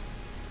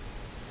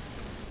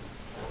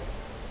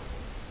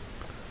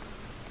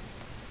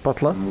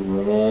 Butler?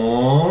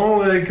 All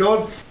the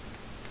gods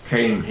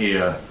came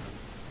here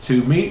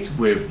to meet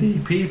with the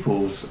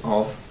peoples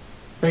of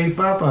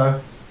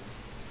Beibaba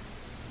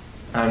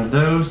and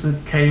those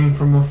that came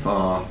from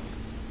afar.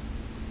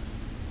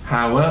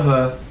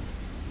 However,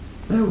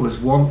 there was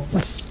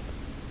once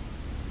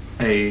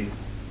a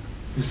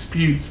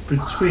dispute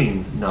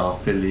between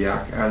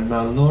Narfiliac and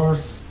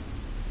Malnoris,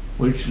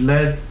 which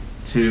led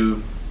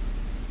to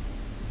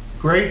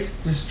great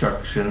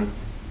destruction.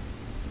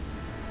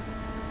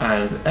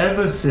 And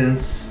ever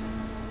since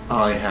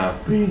I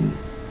have been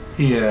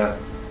here,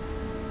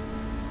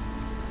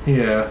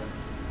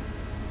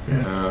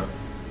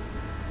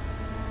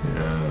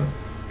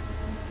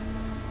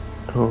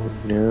 Oh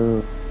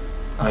no.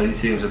 and he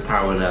seems to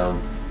power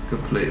down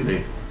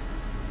completely.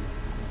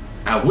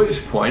 At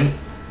which point,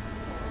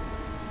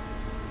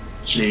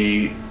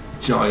 the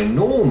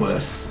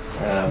ginormous,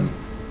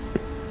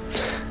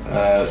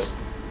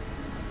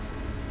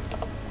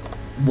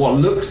 what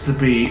looks to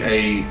be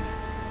a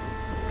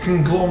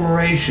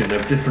conglomeration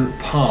of different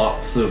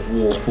parts of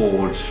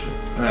Warforge,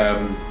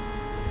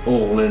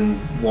 all in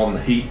one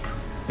heap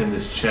in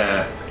this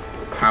chair,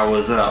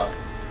 powers up.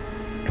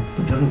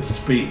 It doesn't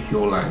speak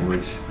your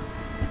language.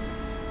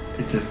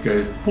 It just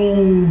goes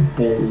boom,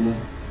 boom,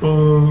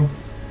 boom,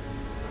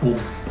 boom,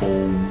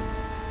 boom,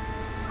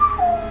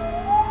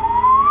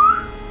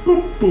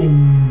 boom,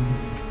 boom.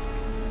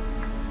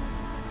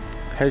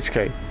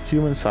 HK,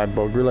 human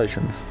cyborg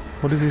relations.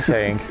 What is he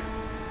saying?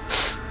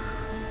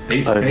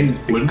 HK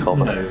speak wouldn't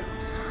common.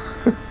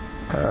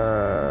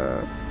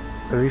 know.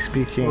 Is he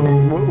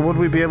speaking? Would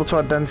we be able to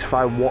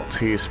identify what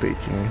he is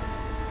speaking?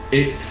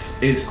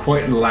 It's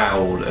quite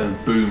loud and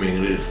booming,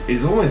 and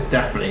it's almost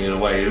deafening in a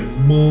way.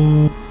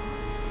 Boom,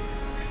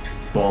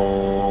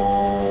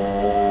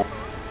 boom.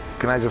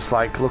 Can I just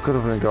like look at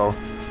him and go,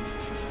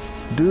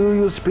 "Do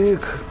you speak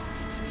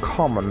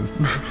common?"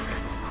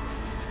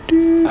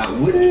 At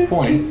which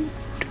point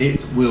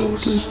it will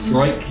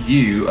strike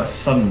you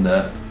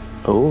asunder.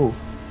 Oh,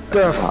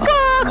 The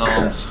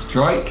fuck?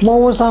 Strike What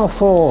was that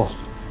for?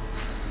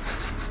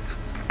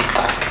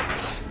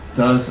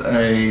 does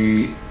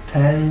a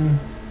 10.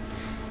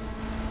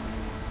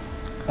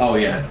 Oh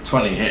yeah,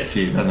 20 hits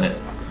you, doesn't it?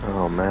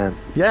 oh man,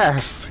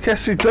 Yes,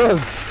 yes, he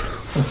does.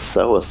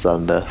 so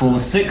asunder. For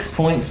 6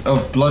 points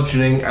of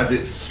bludgeoning as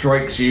it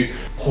strikes you,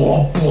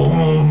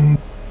 boom,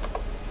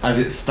 as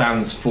it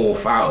stands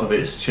forth out of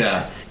its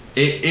chair.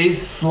 It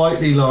is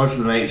slightly larger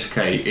than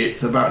HK.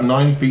 It's about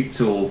 9 feet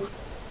tall,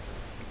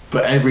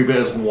 but every bit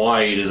as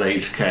wide as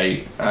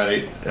HK,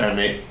 and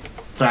it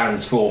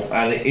stands forth,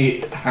 and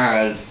it's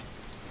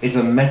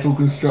a metal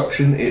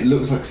construction. It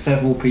looks like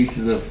several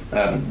pieces of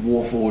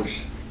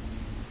Warforged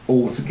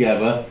all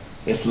together.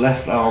 Its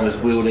left arm is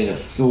wielding a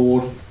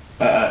sword,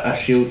 a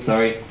shield,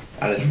 sorry,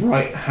 and its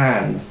right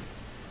hand,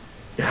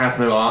 it has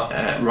no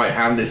right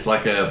hand. It's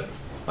like a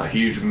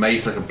huge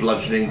mace, like a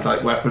bludgeoning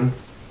type weapon,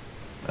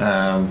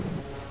 and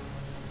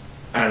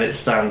it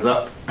stands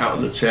up out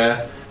of the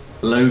chair.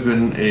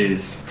 Logan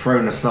is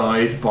thrown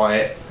aside by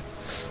it.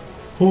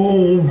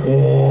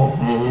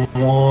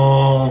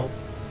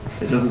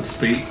 It doesn't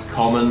speak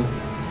common.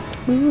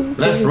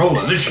 Let's roll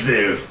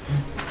initiative.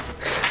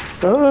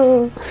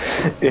 Oh,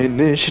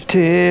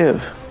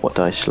 initiative. What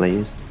dice shall I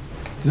use?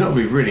 It's not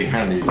be really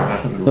handy to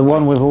have something. The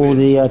one with all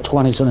the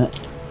 20s on it.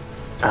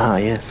 Ah,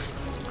 yes.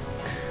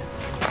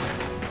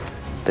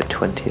 The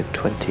 20 of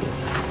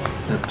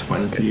 20s. The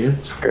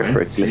 20th. Go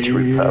for a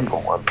glittery purple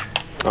one.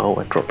 Oh,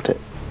 I dropped it.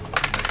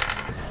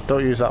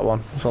 Don't use that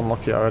one. It's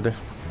unlucky already.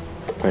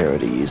 I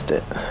already used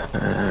it.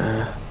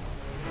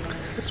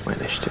 That's my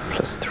initiative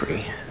plus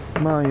 3.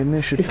 My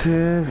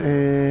initiative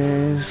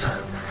is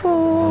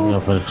 4.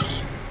 Yeah, but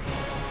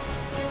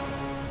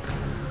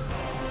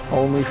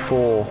Only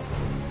 4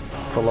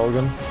 for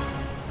Logan.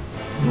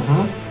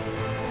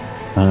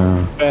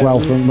 well,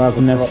 from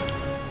Malcolm never.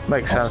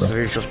 Makes sense if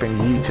he's just been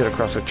yeeted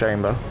across the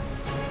chamber.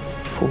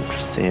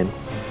 Fortressing.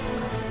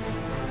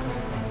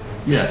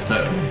 Yeah,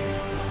 totally.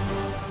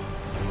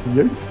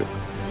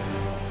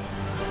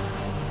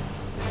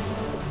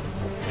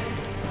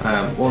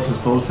 What was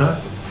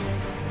Volta?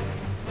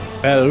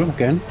 12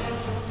 again.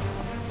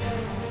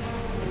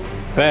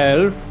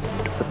 12.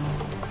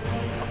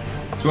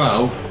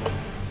 12?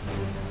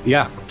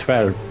 Yeah,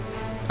 12.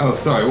 Oh,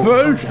 sorry.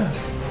 What was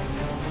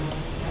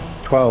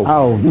 12.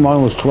 Oh,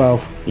 mine was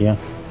 12. Yeah.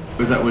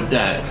 Was that with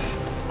Dex?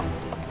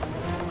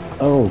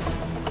 Oh,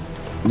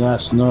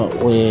 that's not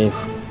with.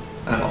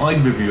 And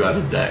either of you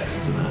added Dex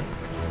to that.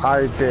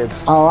 I did.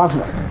 Oh,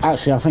 I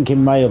think it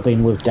may have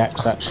been with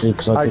Dex actually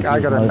because I think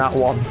got a it nat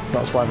 1.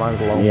 That's why mine's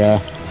low. Yeah.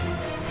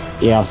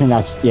 Yeah, I think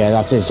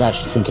that is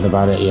actually thinking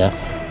about it. Yeah,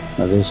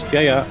 that is.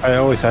 Yeah, I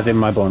always add in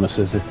my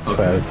bonuses at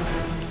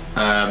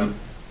 12.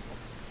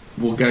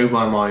 We'll go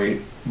by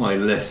my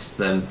list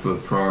then for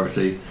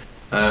priority.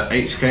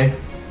 HK?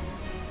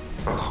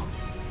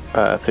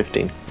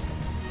 15.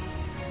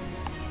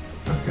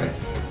 Okay.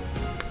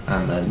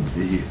 And then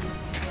the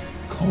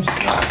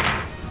construct.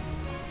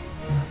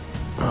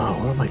 Oh,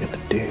 what am I gonna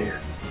do?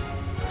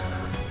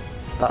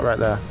 That right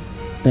there.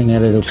 Thing a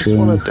little Just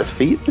want tune. to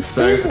defeat this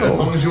So, thing? as or-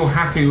 long as you're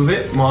happy with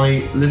it,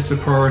 my list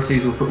of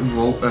priorities will put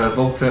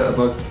Volta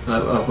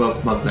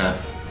above Mugnath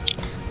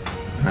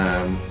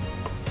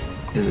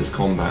in this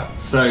combat.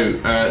 So,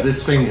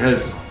 this thing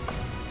has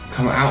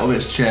come out of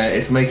its chair.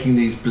 It's making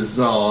these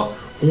bizarre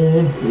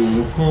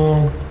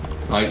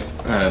like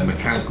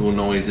mechanical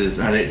noises,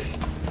 and it's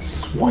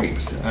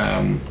swiped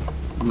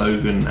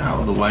Logan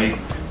out of the way.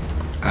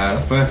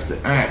 First to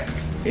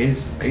act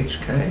is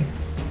HK.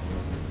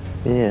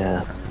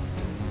 Yeah.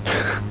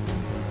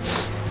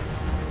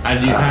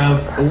 And you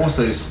have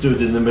also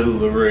stood in the middle of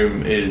the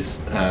room is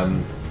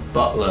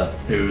Butler,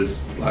 who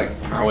is like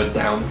powered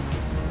down.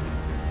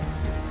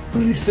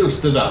 But he still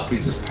stood up,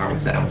 he's just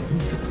powered down.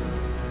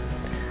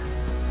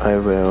 I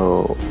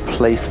will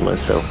place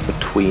myself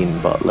between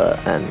Butler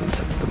and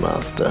the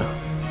Master,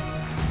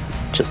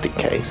 just in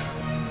case.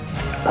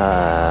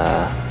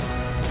 I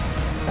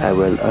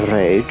will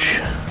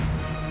rage,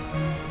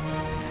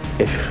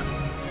 if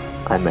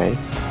I may.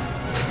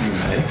 You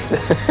may.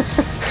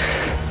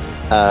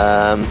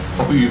 Um,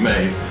 You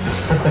may.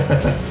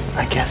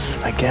 I guess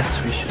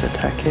we should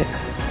attack it.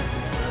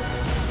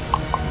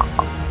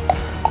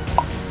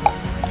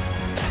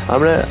 I'm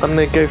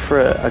gonna go for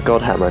a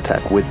God Hammer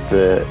attack with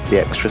the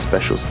extra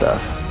special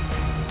stuff,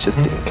 just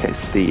in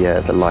case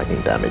the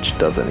lightning damage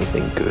does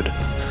anything good.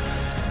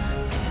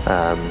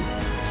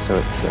 So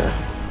it's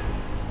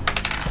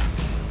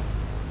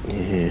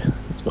yeah,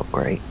 it's not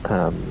great.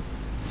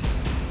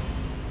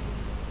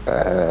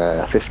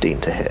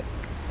 15 to hit.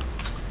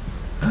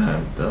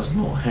 Does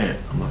not hit,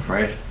 I'm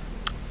afraid.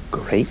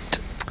 Great.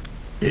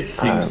 It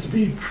seems to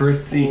be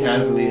pretty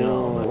heavily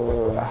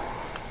armored.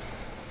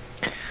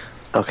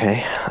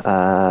 Okay.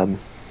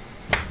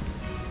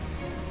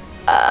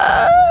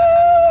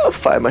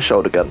 Fire my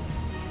shoulder gun.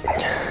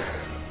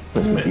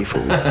 That's my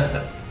default.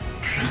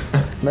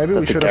 Maybe we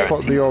That's a should have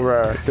put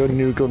guarantee. your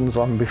new guns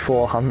on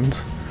beforehand.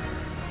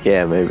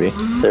 Yeah, maybe.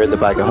 They're in the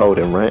bag of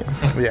holding, right?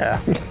 Yeah.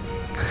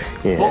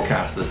 Yeah.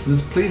 Podcast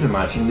listeners, please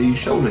imagine the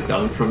shoulder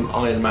gun from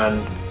Iron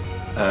Man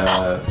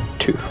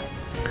 2.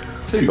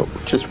 2. Not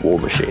just War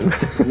Machine.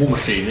 War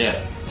Machine,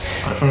 yeah.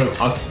 I was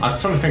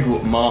trying to think of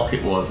what mark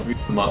it was.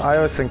 I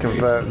always think of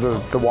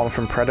the one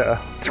from Predator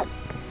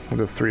with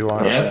the 3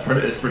 lines. Yeah,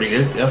 Predator's pretty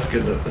good. That's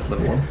good. That's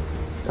another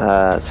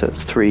one. So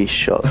it's 3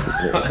 shots,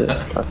 isn't it? Is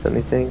it plus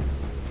anything?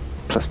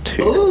 Plus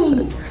 2.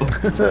 Ooh.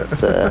 So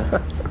it's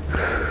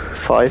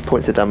 5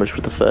 points of damage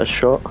with the first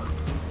shot.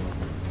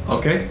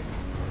 Okay.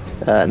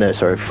 No,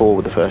 sorry, 4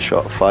 with the first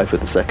shot, 5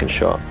 with the second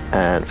shot,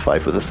 and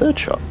 5 with the third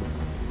shot.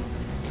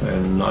 So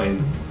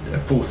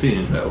 14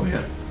 in total,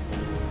 yeah.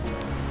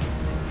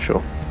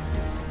 Sure.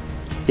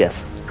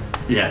 Yes.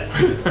 Yeah.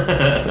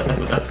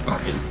 That's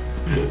fine.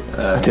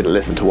 I didn't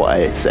listen to what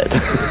I said.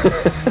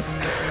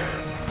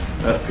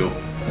 That's cool.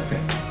 Okay.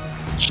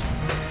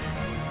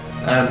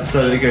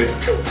 So it goes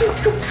pew, pew,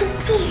 pew, pew,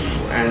 pew,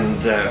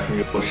 and from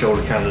your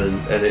shoulder cannon,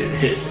 and it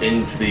hits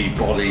into the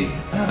body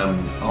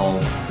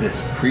of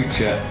this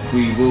creature.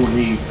 We will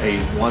need a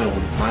wild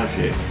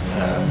magic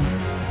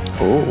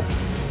Oh.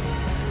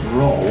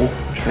 roll.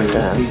 So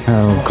damn.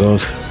 Oh,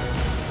 God.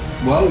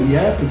 Well,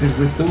 yeah, because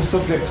we're still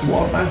subject to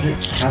wild magic.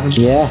 Haven't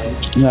Yeah.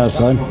 No,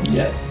 son.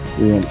 Yeah.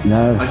 Yeah,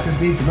 no. I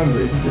just need to remember,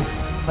 is it the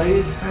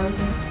player's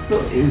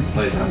handbook? It is the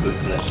player's handbook,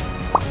 isn't it?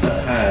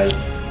 That has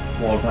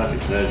wild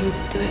magic surges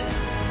in it.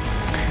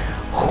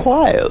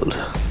 Wild.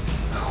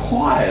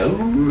 Wild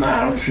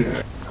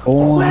magic.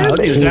 Oh,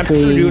 It's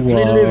absolutely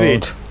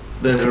livid.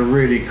 There's a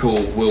really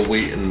cool Will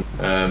Wheaton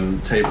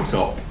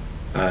tabletop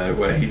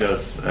where he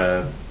does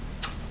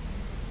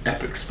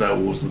epic spell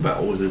wars and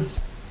battle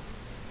wizards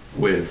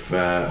with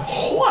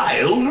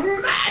wild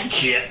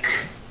magic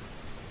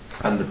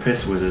and the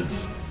piss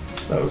wizards.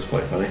 That was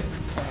quite funny.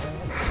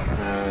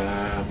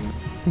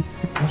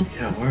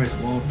 Yeah, where is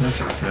wild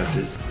magic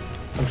surges?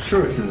 I'm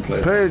sure it's in the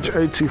place. Page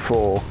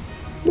 84.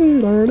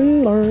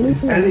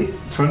 Any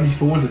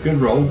 24 is a good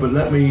roll, but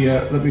let me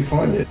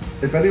find it.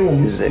 If anyone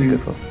wants Is it a to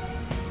good one?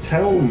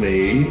 tell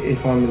me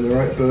if I'm in the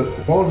right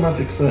book, Wild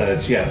Magic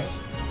Surge, yes,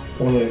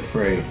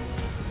 103.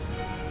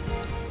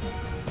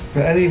 For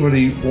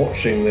anybody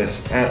watching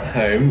this at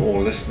home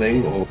or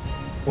listening or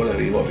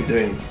whatever you might be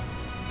doing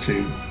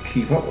to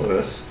keep up with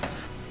us,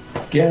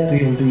 get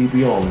D&D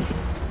Beyond.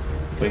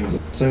 Things are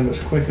so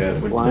much quicker.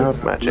 when you Wild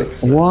don't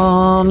magic. look.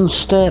 One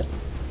step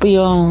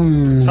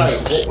beyond. So,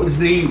 what was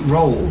the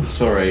roll?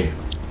 Sorry.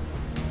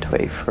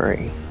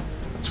 23,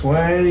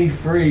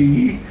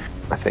 23.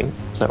 I think.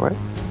 Is that right?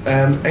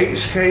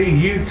 HK,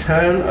 you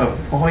turn a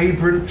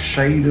vibrant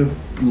shade of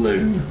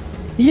blue.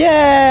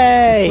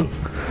 Yay!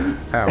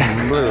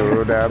 I'm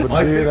blue, dabba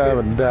I think dee, it-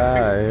 dabba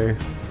die.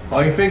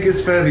 I think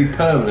it's fairly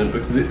permanent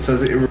because it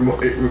says it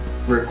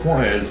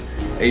requires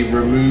a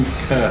remove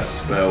curse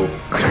spell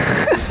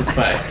its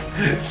effect.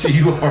 So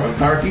you are a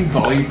very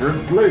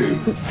vibrant blue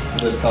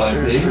for the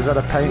time being. Is that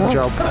a paint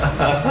job?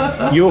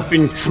 You've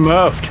been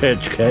smurfed,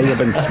 HK. You've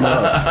been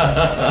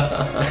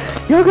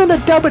smurfed. You're gonna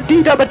dabba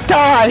dee dabba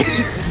die!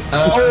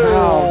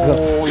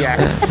 Oh,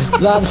 yes.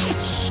 That's.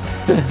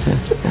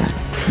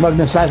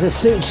 Magnus says it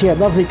suits you.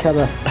 Lovely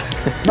colour.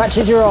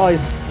 Matches your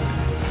eyes.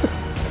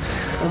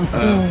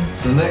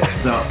 So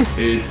next up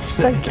is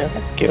Thank you.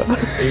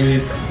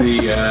 is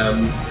the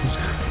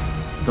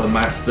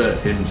master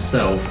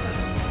himself.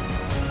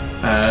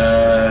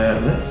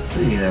 Let's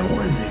see now.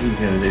 What is he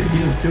going to do? He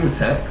does 2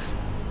 attacks.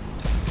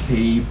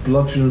 He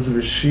bludgeons with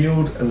his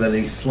shield, and then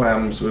he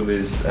slams with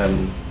his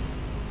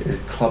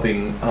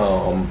clubbing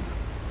arm.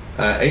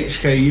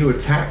 HK, you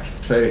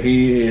attacked, so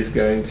he is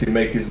going to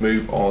make his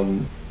move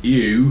on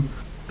you.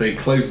 So he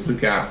closes the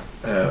gap.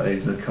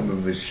 He's going to come in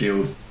with his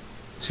shield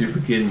to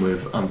begin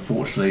with.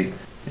 Unfortunately,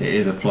 it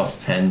is a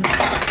plus 10 to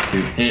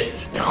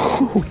hit.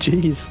 Oh,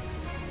 jeez.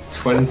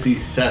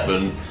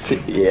 27.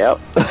 Yep.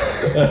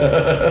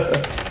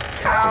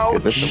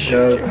 Ouch!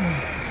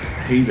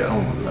 He oh,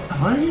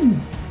 have I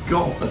even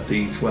got a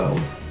D12?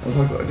 Have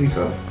I got a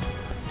D12?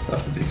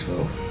 That's the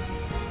D12.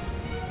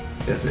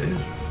 Yes, it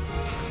is.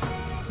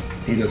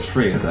 He does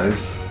 3 of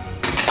those.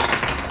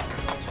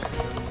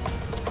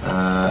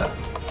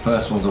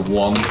 First one's a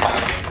 1.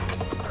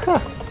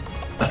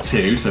 A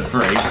 2, so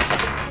 3.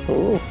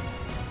 Ooh.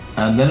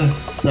 And then a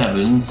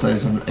 7, so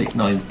 7, 8,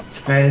 9,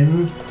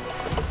 10.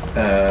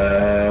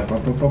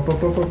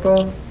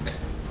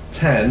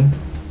 10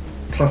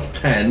 plus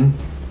 10,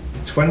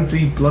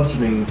 20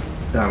 bludgeoning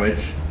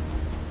damage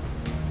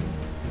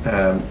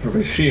from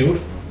his shield.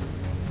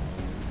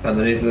 And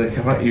then he's going to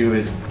come at you with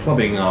his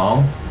clubbing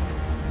arm,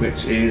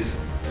 which is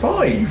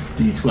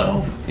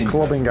 5d12.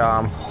 Clubbing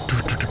arm.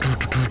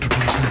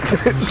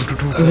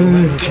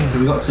 So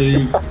we got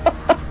to.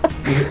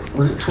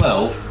 Was it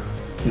 12?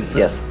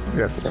 Yes.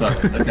 Yes.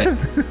 12. Okay.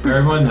 Bear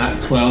in mind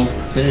that 12,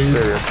 2,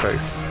 Serious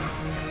face.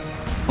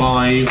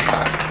 5,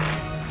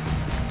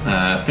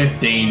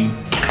 15,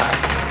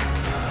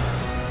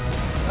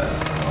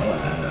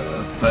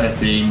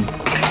 13,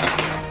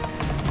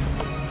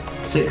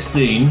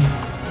 16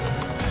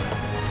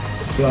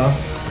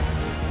 plus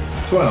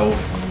 12.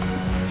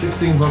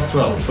 16 plus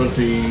 12,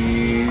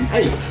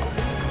 28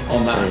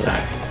 on that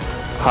attack.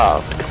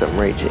 Halved because I'm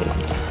raging.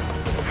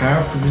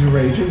 Half because you're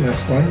raging,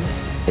 that's fine.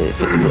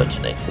 If it's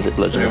bludgeoning. Is it So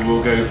bludgeoning?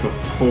 we'll go for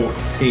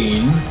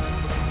 14.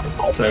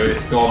 So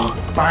it's gone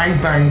bang,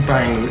 bang,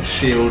 bang with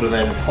shield and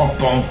then hop,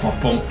 bump,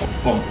 hop, bump,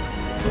 hop, bump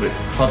with its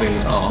clubbing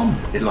arm.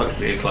 It likes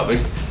to get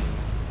clubbing.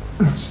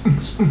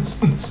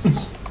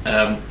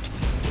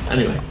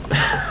 Anyway.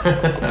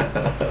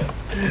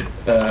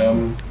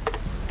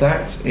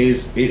 That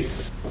is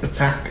its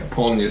attack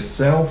upon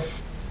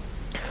yourself.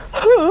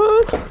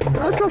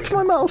 I dropped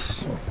my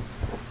mouse.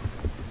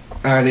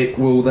 And it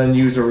will then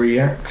use a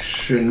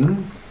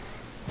reaction.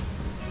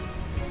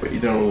 But you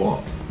don't know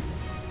what.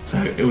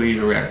 So it will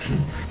use a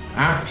reaction.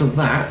 After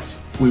that,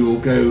 we will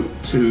go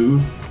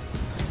to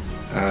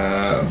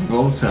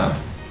Volta.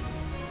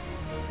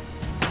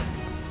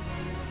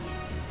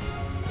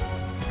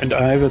 And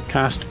I will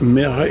cast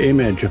Mirror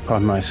Image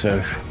upon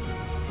myself.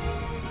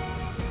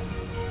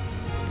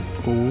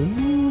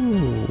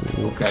 Ooh.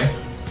 Okay.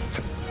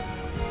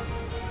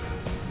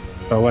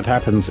 So what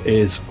happens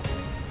is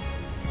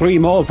 3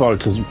 more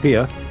Voltas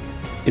appear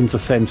in the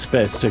same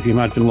space. So if you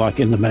imagine like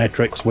in the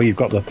Matrix where you've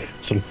got the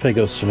sort of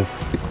figures sort of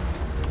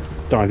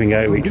diving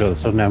out of each other,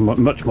 so now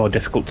much more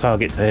difficult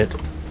target to hit.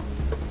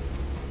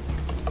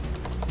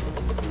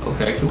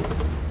 Okay, cool.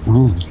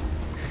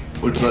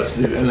 Would you like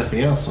to do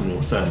anything else on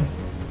your turn?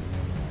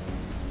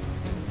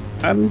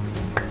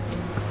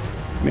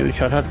 Merely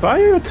shout out, why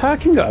are you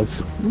attacking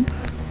us?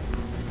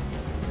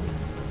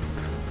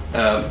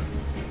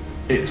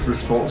 Its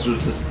response would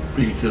just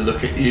be to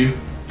look at you.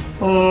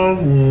 Oh,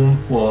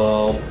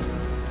 well.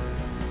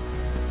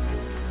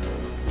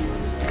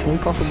 Can you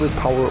possibly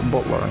power up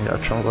Butler and get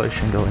a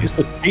translation going? It's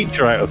the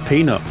teacher out of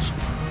Peanuts.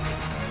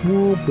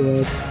 Oh,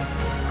 God.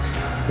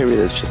 Maybe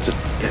there's just a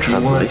If you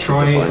want to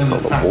try device and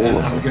on the attack wall and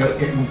or have a something. go at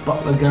getting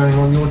Butler going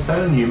on your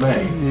turn, you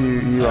may.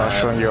 You are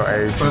showing your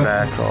age first-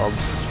 there,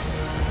 Corbs.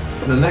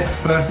 The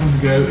next person to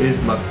go is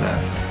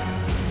Mugdeath.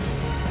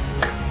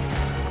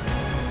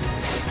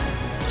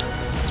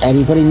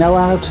 Anybody know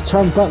how to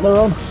turn Butler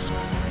on?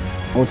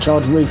 Or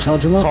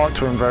recharge him up? Talk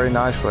to him very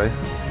nicely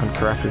and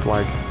caress his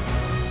leg.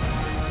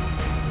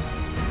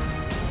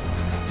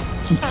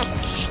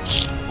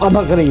 I'm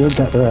not going to even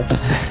get to that.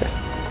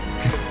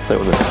 So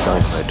one of the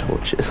dynamite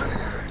torches.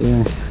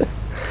 Yeah.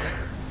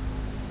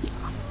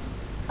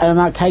 And in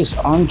that case,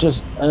 I'm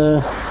just.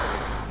 I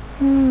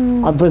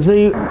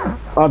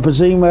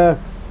presume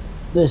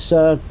this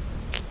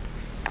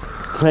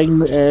thing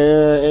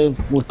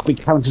would be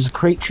counted as a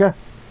creature,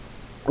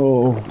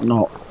 or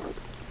not?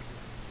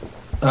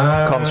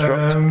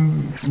 Construct?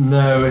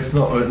 No, it's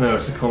not. No,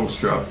 it's a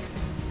construct.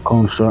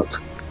 Construct.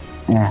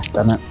 Yeah,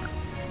 done it.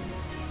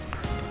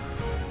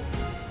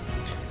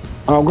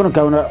 I'm gonna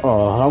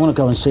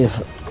go and see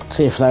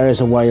if there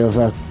is a way of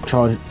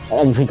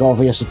anything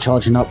obvious of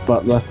charging up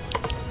Butler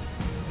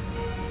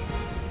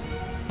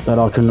that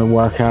I can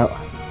work out.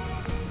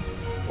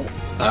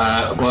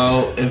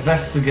 Well,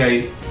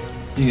 investigate.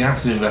 You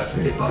have to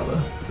investigate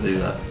Butler to do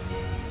that.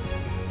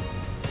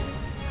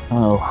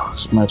 Oh,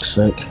 smoke's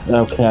sick.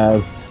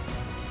 Okay.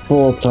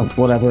 4 plus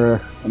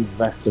whatever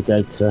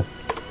investigator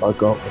I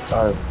got, which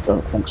I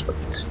don't think's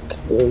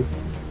particularly.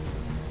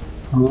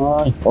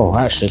 Oh,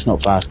 actually, it's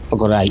not bad. I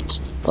got 8,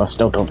 but I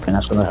still don't think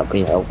that's going to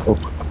be helpful.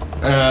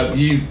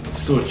 You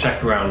sort of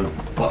check around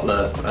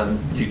Butler and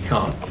you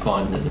can't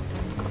find a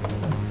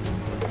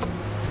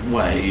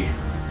way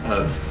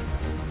of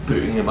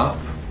booting him up.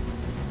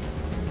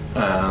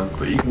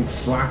 But you can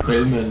slap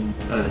him and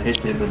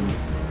hit him and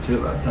see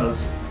what that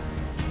does.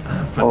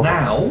 For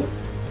now,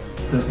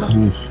 there's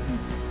nothing.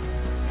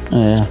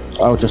 Yeah,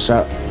 I'll just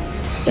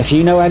if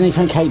you know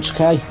anything,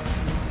 HK,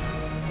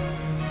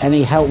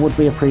 any help would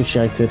be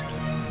appreciated.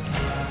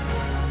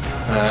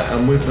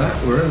 And with that,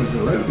 we're over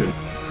to Logan.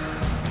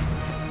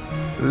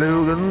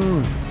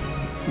 Logan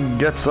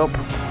gets up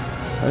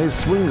and he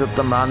swings at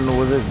the man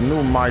with his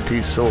new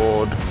mighty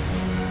sword.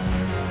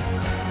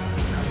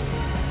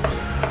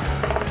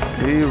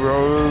 He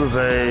rolls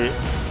a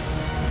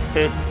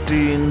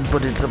 18,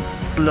 but it's a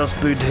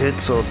 +3 to hit,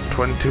 so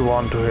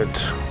 21 to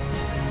hit.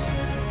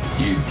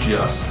 You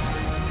just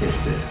hit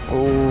it.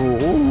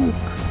 Ooh,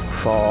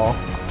 4.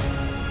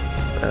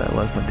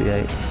 Where's my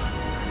d8s?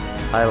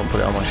 I haven't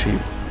put it on my sheet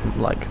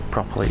like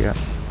properly yet.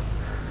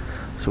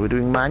 So we're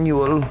doing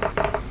manual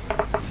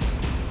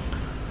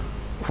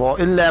for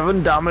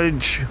 11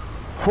 damage.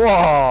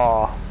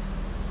 Whoa!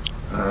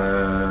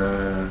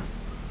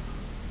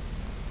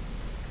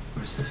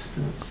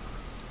 Resistance.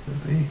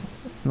 Maybe.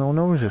 No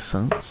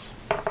resistance.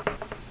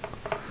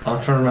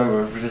 I'm trying to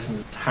remember if resistance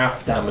is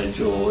half damage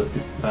or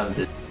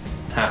disadvantage.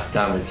 Half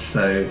damage,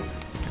 so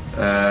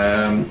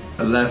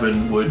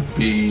 11 would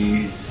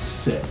be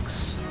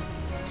 6.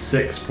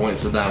 6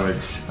 points of damage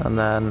And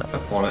then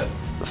upon it.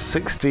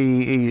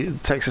 60, he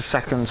takes a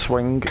second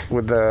swing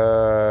with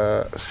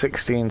the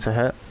 16 to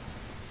hit.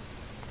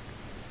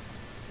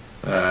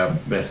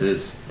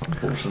 Misses,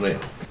 unfortunately.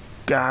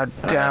 God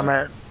damn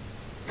it.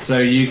 So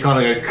you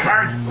kind of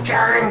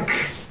go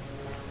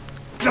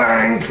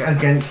dank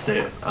against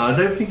it. I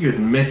don't think you'd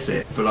miss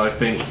it, but I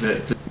think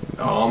that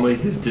armor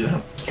just didn't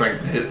have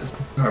strength to hit this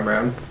time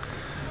around.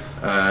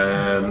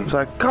 It's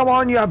like, come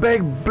on, you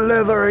big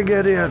blithering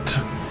idiot.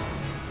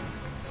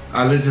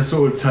 And it just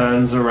sort of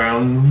turns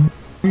around.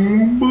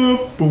 Boom,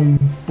 boom,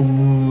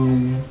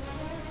 boom.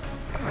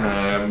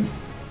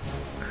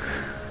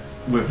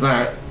 With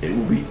that, it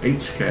will be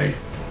HK.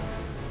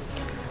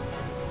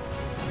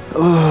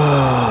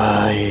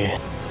 Oh, yeah.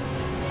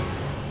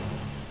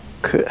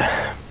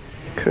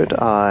 Could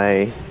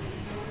I?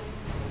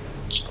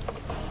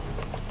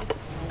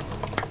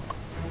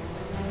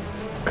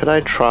 Could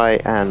I try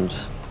and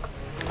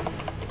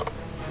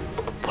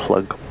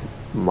plug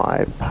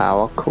my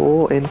power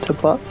core into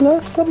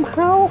Butler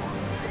somehow?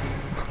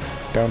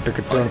 Down.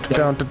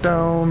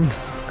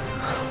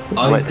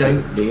 I Might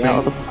don't take me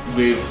out think of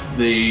with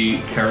the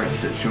current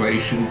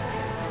situation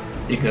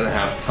you're going to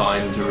have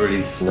time to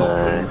really stop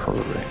No, him.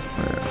 probably.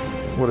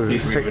 What is it,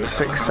 People even 6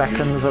 know how you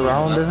seconds do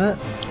around, that. is it?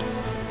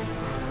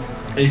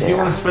 If you Yeah.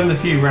 want to spend a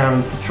few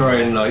rounds to try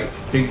and like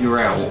figure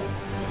out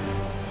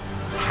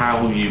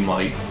how you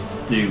might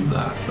do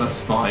that, that's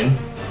fine.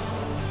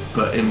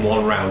 But in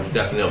one round, you're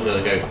definitely not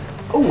going to go,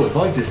 oh, if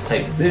I just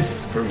take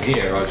this from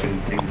here, I can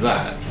do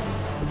that.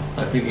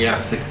 I think you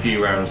have to take a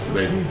few rounds to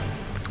maybe.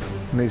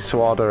 Needs to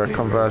order a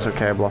converter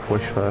cable off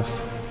Wish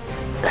first.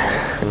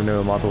 With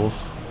newer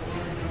models.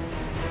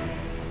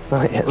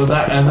 Oh, yeah, Well,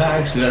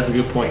 that's a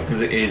good point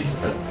because it is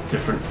a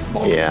different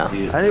model. Yeah. to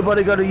use.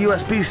 Anybody got a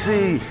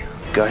USB-C?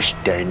 Gosh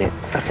dang it.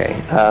 Okay.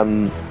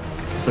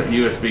 So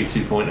USB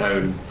 2.0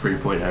 and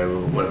 3.0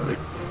 or whatever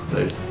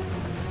those.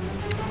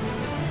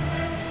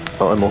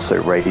 Well, I'm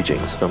also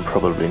raging, so I'm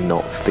probably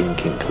not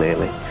thinking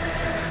clearly.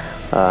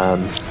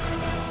 Alright,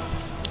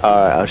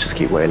 I'll just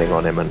keep wailing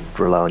on him and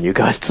rely on you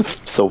guys to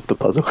solve the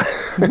puzzle.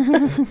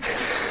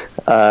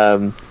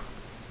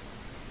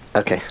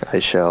 Okay, I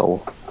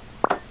shall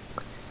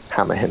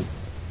hammer him.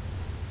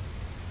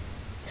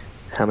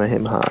 Hammer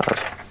him hard.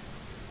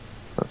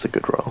 That's a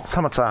good roll. It's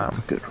hammer time. That's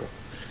a good roll.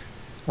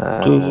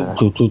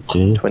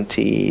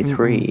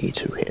 23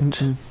 to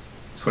hit.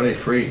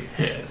 23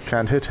 hits.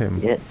 Can't hit him.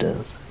 Yeah, it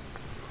does.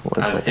 What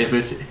is And my- if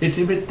it hits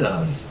him, it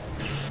does.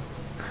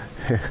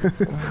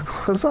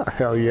 What's that?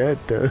 Hell yeah,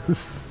 it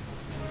does.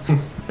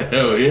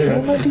 Oh yeah.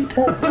 my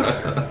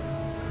d10?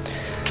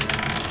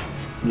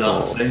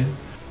 Nasty.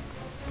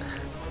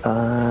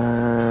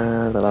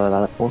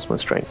 What's my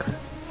strength?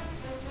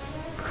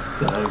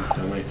 Don't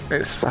tell me.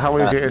 It's how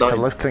easy it is to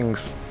 9. lift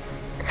things.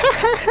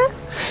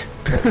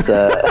 It's,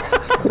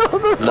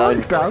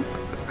 9, Dan.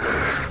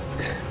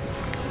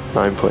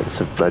 9 points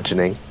of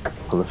bludgeoning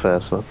on the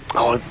first one.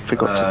 Oh, I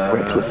forgot to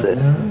reckless it.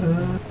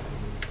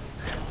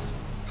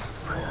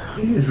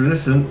 He is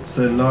resistant,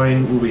 so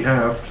 9 will be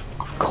halved.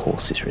 Of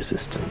course he's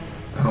resistant.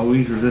 Oh,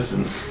 he's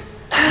resistant.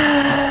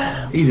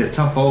 He's a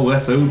tough old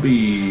SOB.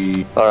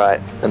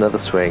 Alright, another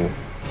swing.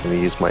 I'm going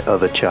to use my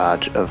other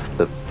charge of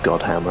the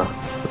God Hammer.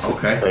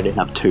 Okay. I only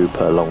have 2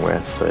 per long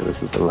rest, so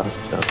this is the last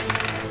charge.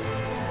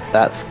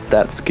 That's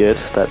good.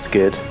 That's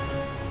good.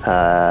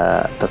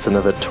 That's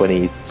another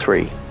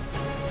 23.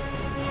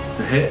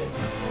 To hit.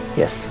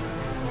 Yes.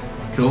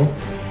 Cool.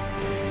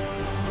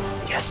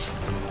 Yes.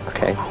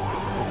 Okay.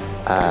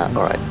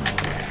 Alright.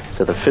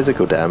 So the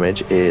physical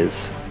damage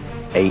is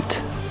 8.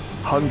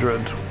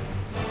 100.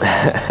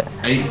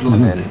 8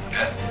 bludgeoning. then-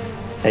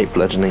 8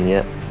 bludgeoning,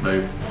 yeah.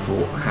 So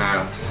 4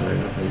 half, so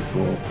that's only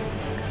 4.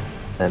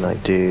 Then I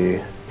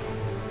do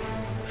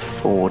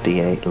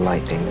 4d8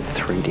 lightning and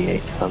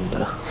 3d8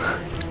 thunder.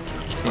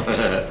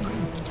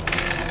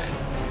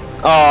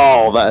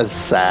 Oh, that is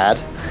sad.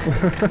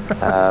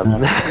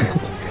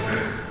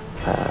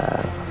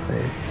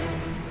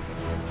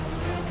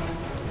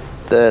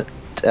 The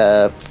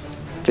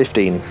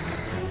 15.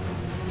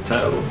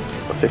 Total.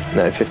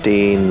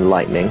 15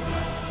 lightning,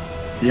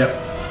 Yep.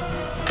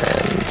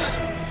 and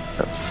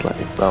that's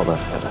slightly. Oh,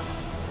 that's better.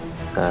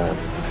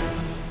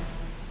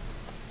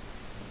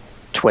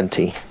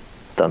 20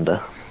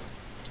 thunder.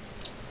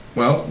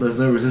 Well, there's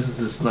no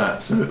resistances to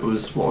that, so it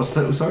was, what was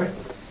the total, sorry?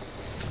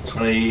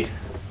 20,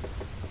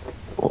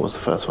 What was the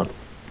first one?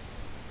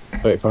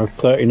 35,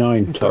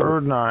 39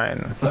 total.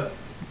 39.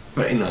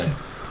 39.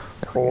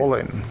 All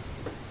in.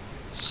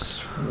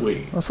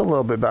 Sweet. That's a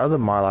little bit better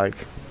than my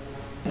like.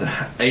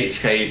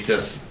 HK's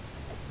just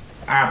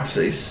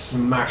absolutely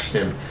smashed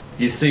him.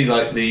 You see,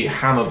 like, the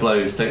hammer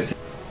blows don't seem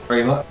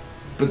very much,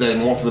 but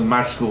then once the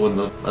magical and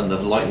the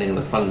lightning and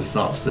the thunder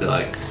starts to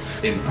like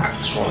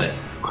impact on it,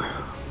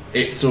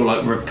 it's sort of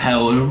like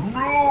repel.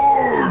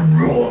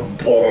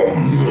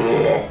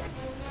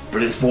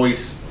 But its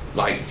voice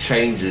like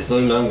changes. No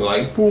longer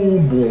like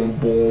boom, boom,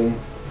 boom.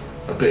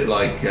 A bit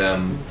like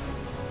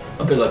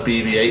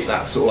BB-8.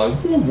 That sort of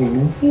like boom,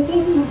 boom,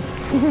 boom,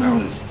 boom.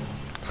 Sound is.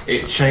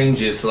 It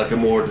changes to like a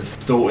more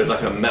distorted,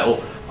 like a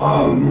metal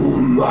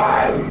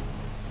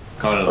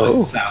kind of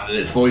like sound in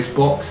its voice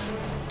box,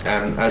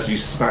 and as you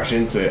smash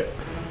into it,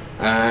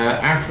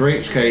 after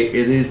HK, it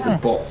is the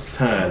bot's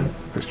turn,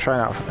 It's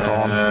trying out for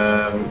corn.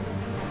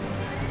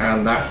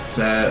 and that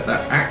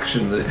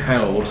action that it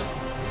held,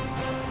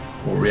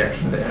 or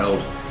reaction that it held,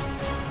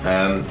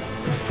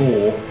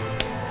 before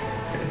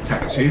it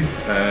attacked you,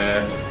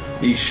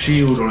 the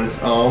shield on his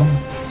arm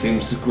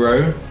seems to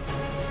grow,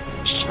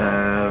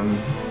 and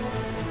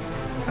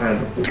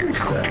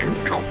also.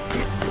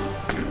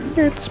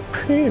 It's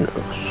penis.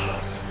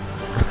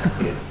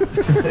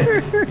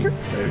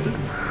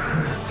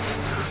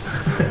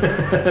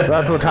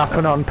 That would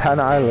happen on Penn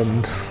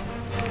Island.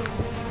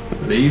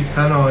 Leave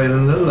Penn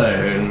Island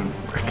alone.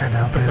 I can't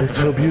help it. It's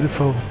so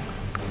beautiful.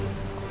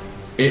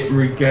 It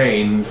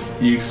regains.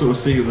 You sort of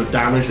see the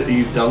damage that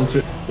you've done to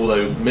it,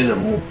 although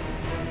minimal.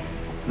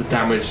 The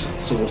damage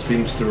sort of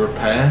seems to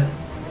repair.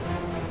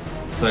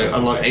 So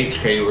unlike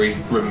HK, where he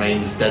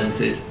remains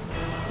dented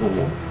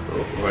or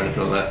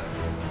anything like that,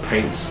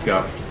 paint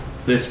scuffed,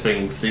 this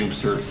thing seems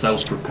to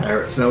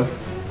self-repair itself.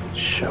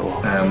 Show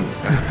off.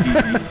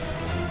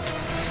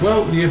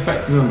 Well, the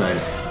effect is unknown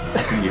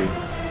for you.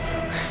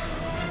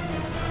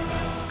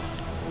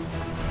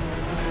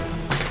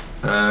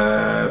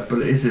 But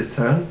it is his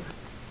turn,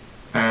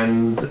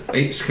 and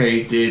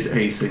HK did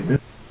a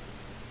significant.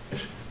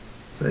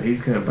 So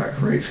he's going back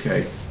for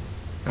HK.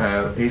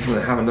 He's going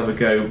to have another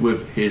go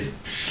with his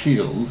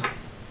shield,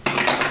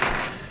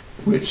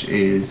 which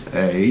is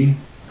a.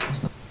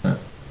 What's that?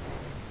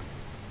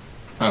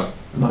 Oh,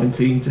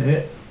 19 to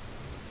hit.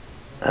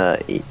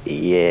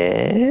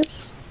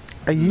 Yes.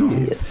 Are you?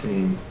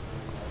 19.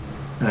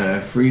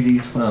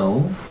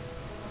 3d12.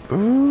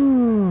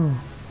 Ooh.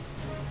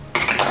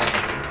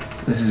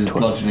 This is his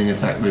bludgeoning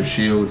attack with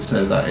shield,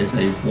 so that is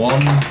a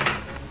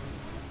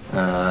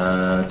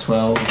 1,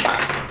 12,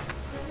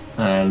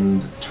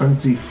 and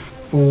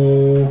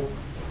 24,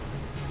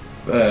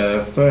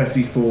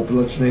 34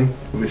 bludgeoning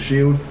with his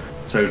shield.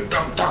 So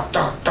dunk, dunk,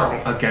 dunk,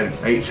 dunk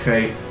against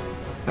HK,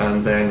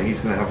 and then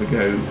he's going to have a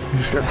go He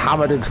just gets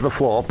hammered into the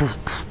floor.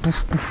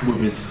 with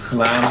his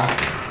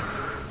slam.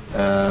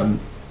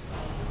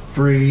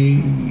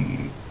 3,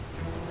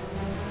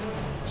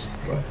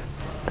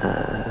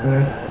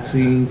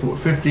 13,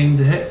 15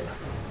 to hit.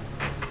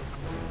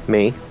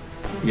 Me?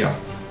 Yeah.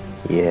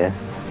 Yeah.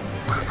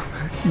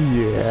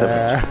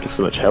 Yeah. Guess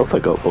how much health I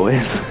got,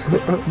 boys.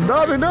 That's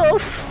not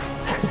enough.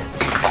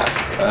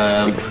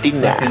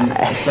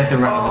 69.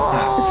 Second round of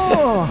attack.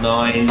 Oh.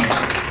 9,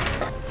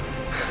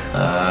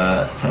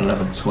 10,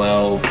 11,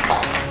 12.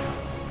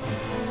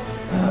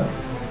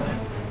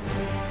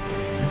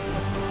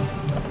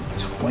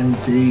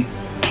 20,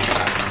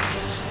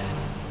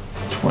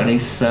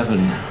 27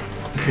 to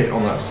hit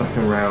on that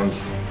second round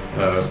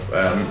of.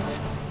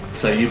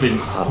 So you've been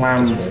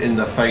slammed in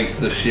the face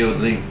with the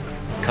shield, and he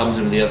comes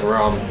in with the other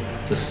arm,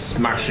 just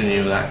smashing you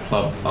with that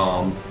club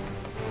arm.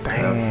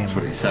 Damn.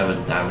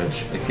 27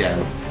 damage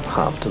again.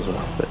 Halved as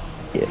well, but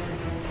yeah.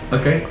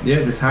 Okay, yeah,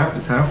 it's half,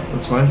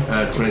 that's fine.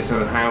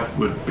 27 half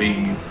would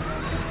be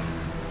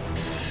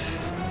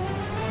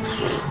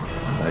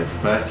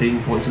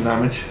 13 points of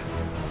damage.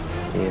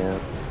 Yeah.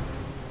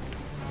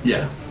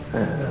 Yeah.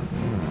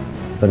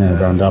 Gonna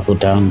round up or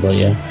down, but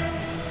yeah.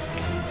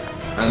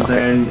 And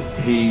then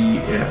he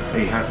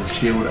has his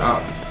shield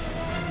up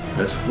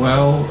as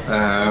well.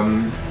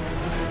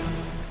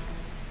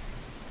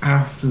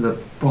 After the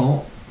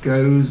bot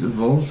goes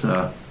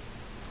Volta.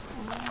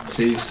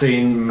 So you've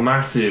seen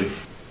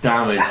massive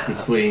damage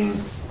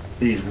between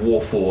these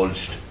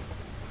Warforged.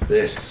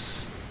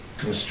 This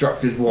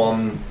constructed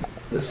one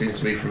that seems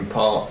to be from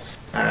parts,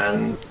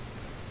 and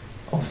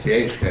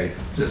obviously HK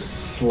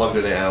just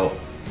slugging it out.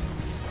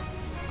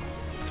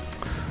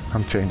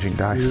 I'm changing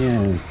dice.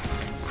 Yeah.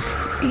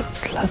 Eat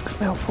slugs,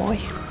 Malfoy.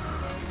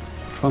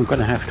 I'm going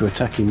to have to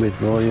attack him with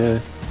my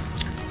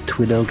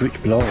Twin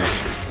Eldritch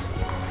Blast.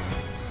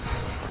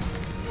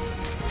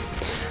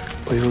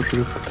 I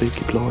ordered for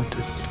Peaky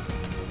Blinders.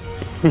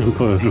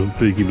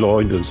 Peaky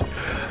Blinders.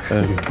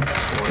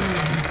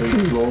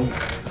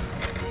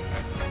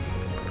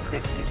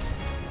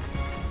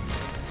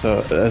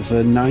 So as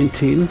a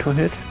 19 to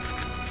hit.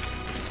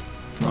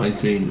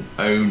 19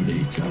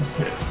 only just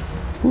hits.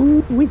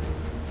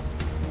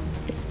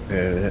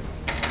 That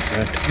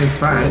In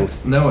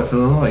fact, no, it's a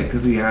lie,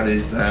 because he had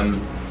his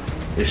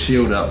His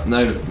shield up.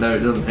 No, it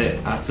doesn't hit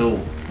at all.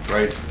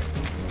 Great.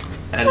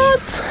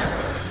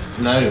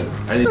 No.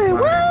 Say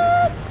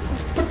what?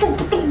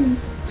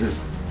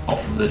 Just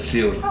off of the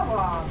shield.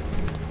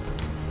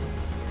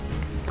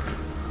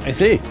 I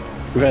see.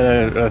 We're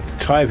gonna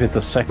try with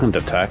the second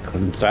attack,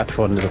 and that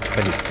one is a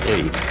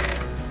 23.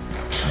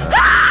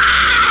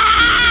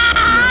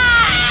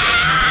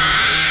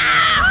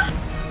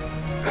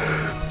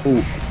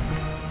 Ooh.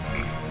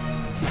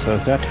 So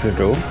that will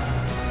do.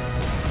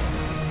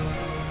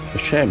 A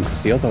shame,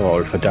 because the other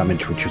roll for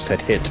damage, which you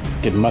said hit,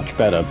 did much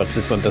better, but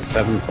this one does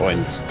 7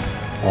 points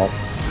of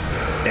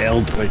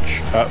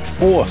Eldritch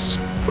Force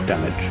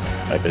damage,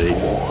 I believe.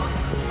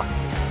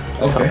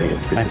 Okay.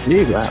 I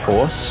believe it's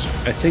Force.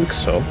 I think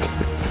so.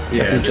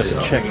 Yeah, Let me just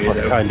check what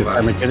kind of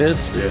damage it is.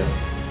 Yeah.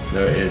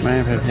 No, it is.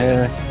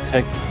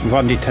 Take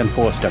 1d10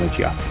 Force damage,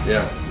 yeah.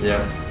 Yeah.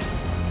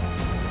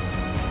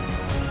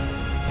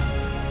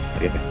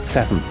 Okay,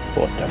 7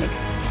 Force damage.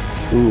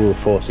 Ooh,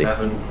 40.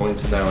 7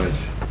 points of damage.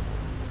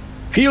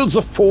 Fields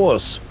of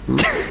Force!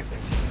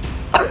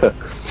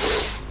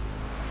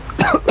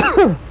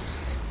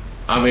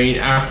 I mean,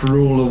 after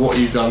all of what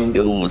you've done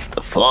Use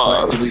the force.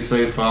 collectively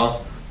so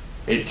far,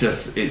 it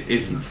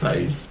isn't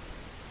phased.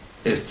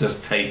 It's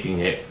just taking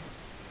it.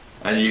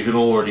 And you can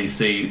already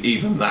see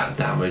even that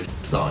damage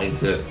starting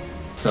to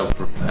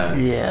self-repair.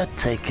 Yeah,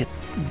 take it.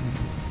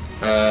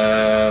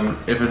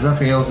 If there's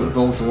nothing else that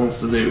Volta wants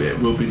to do, it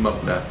will be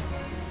Mugdeath.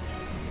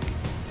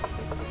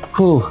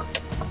 Whew.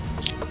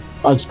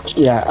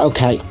 Yeah,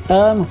 okay.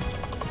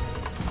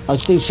 I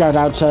do shout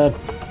out to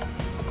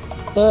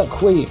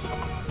Urk, we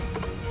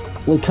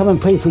come in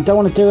peace, we don't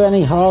want to do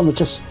any harm,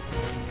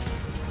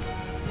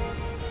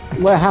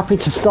 we're happy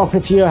to stop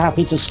if you're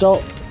happy to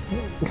stop.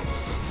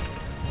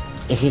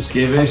 If you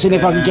Give I'm it. seeing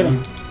if I can get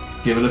it.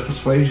 Give it a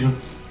persuasion.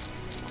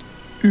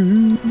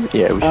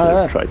 Yeah, we should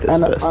have tried this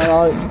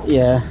first.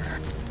 Yeah.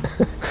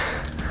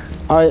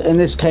 In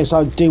this case,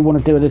 I do want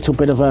to do a little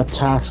bit of a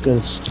task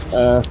as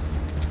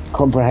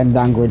comprehend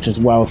language as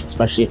well,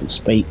 especially if it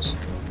speaks.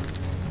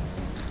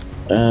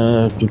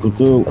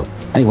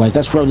 Anyway,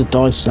 let's roll the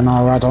dice and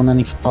I'll add on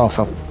any. Oh,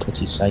 for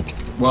pity's sake.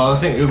 Well, I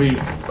think it'll be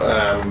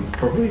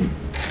probably.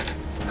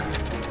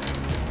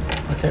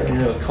 I don't really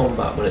know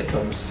combat when it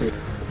comes to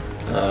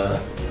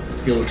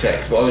skill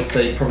checks, but I would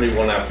say probably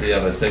one after the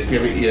other. So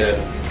give it your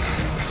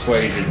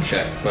persuasion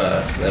check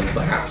first, then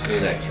perhaps in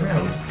the next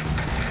round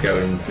go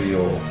in for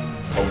your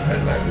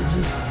comprehend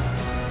languages.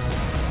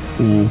 I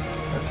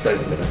don't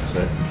think there's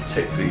anything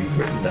particularly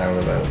written down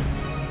about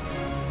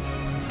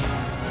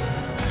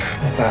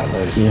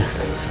those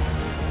things.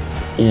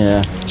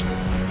 Yeah.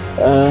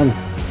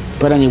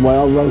 But anyway,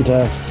 I wrote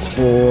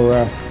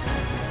for.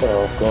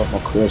 Oh god, my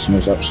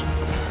charisma's up.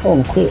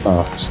 Oh,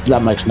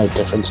 that makes no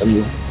difference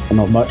anyway.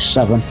 Not much.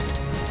 7.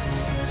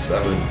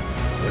 7.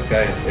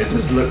 Okay. It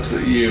just looks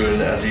at you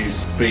and as you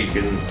speak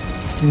and.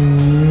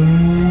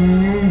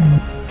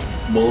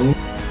 Boing.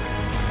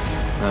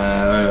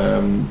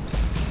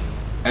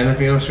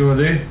 Anything else you want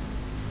to do?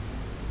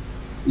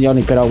 The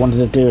only bit I wanted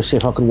to do is see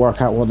if I could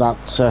work out what that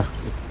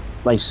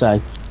they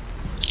say.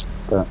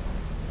 But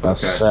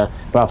that's. Okay.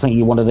 But I think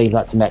you want to leave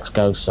that to next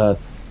go. So.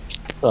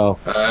 I'll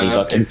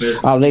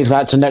leave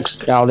that to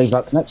next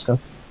go.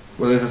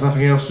 Well, if there's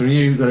nothing else from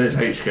you, then it's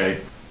HK.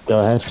 Go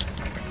ahead.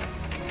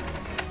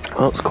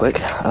 Well, it's quick.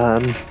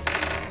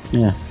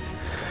 Yeah.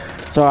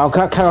 So I'll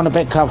carry on a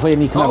bit, Coffee,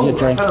 and you can have your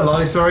drink.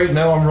 Hello, sorry.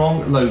 No, I'm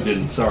wrong.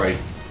 Logan, sorry.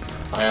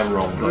 I am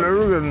wrong.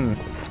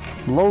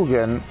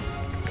 Logan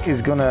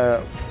is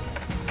gonna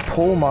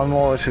pull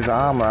Malnoris's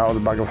armor out of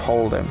the bag of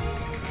holding.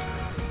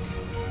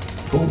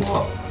 Pull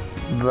what?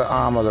 The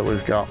armor that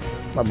we've got.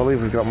 I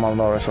believe we've got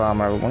Malnoris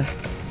armor, haven't we?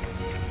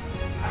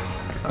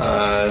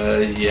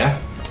 Yeah.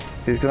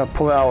 He's gonna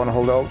pull it out and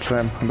hold it up to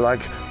him and be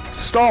like,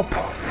 "Stop,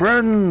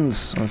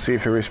 friends!" and see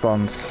if he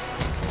responds.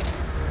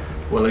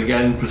 Well,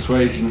 again,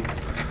 persuasion.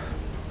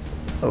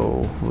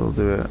 Oh, we'll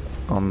do it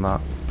on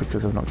that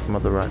because I've not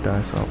got the right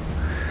dice up.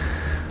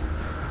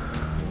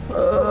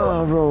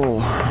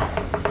 Roll.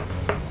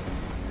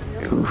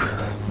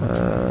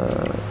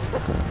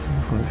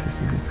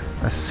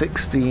 A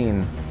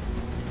 16.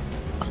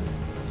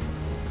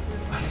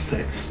 A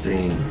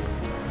 16.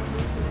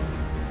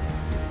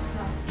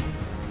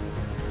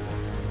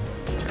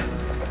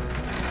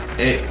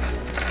 It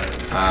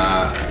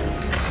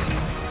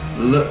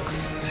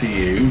looks to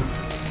you,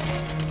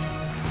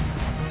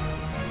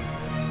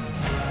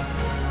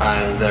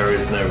 and there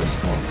is no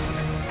response.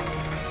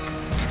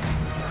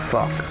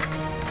 Fuck.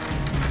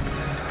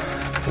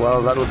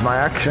 Well, that was my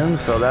action,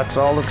 so that's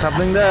all that's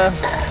happening there.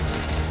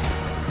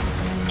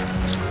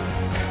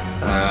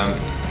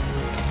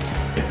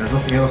 If there's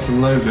nothing else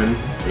from Logan,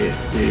 it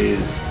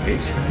is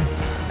HK.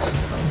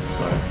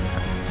 Sorry.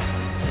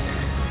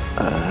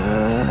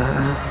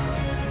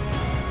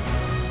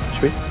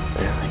 Should we?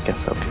 Yeah, I guess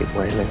I'll keep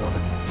wailing on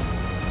it.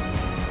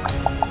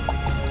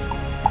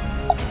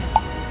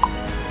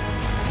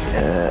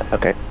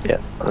 Okay, yeah,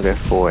 I'll go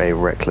for a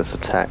reckless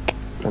attack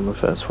on the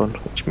first one,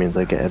 which means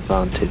I get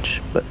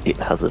advantage, but it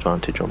has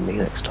advantage on me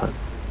next time.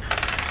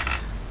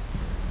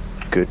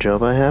 Good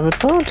job I have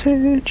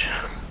advantage.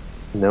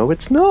 No,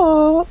 it's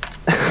not.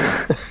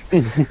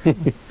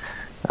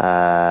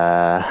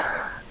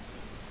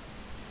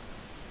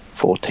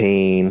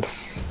 14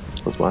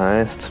 was my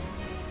highest.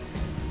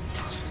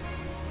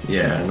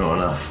 Yeah, not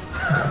enough.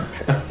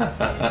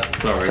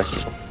 Sorry.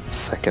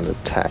 Second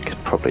attack,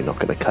 probably not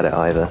going to cut it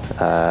either.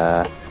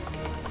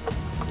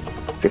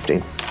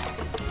 15.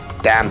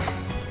 Damn.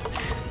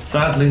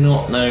 Sadly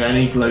not, no,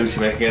 any blows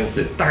you make against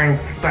it, dang,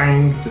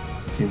 dang, just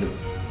seem to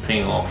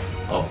ping off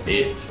of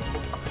it.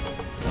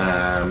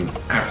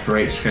 After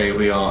HK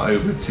we are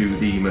over to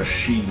the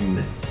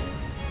machine.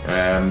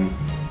 And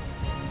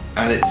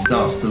it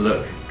starts to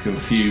look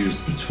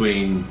confused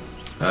between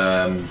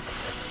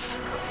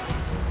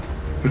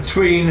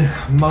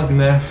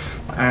Mugnef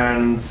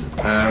and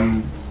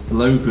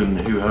Logan,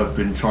 who have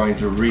been trying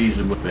to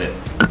reason with it.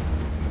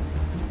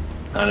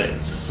 And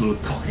it's sort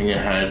of cocking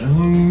ahead.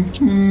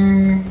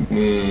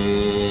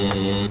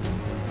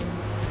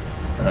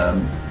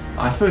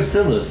 I suppose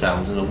similar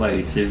sounds in a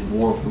way to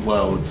War of the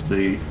Worlds,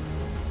 the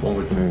one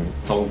with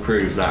Tom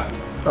Cruise. That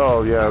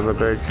Oh yeah, the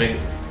big. thing.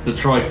 The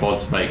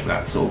tripods make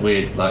that sort of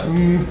weird, like.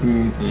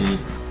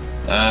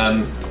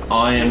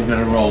 I am going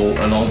to roll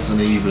an odds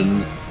and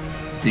evens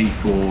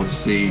d4 to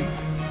see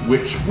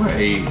which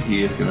way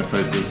he is going to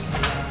focus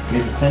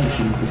his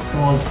attention,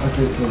 because I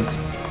don't want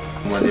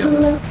one way or the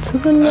other.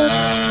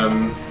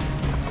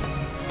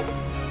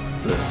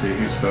 Let's see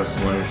who's first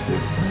on my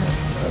initiative.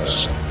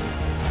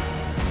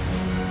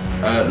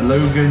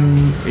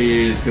 Logan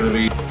is going to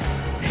be.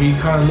 He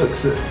kind of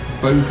looks at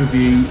both of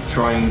you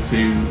trying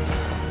to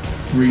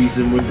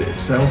reason with it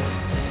himself,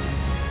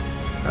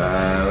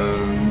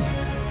 and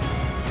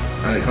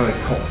it kind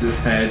of cocks his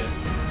head.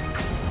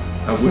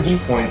 At which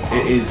point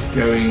it is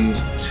going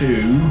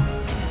to.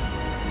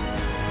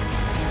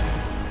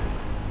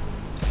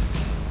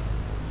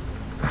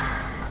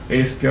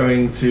 It's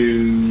going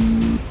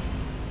to.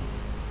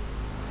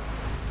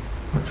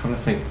 I'm trying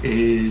to think.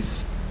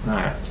 Is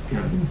that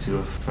going to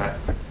affect?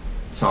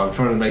 So I'm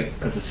trying to make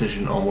a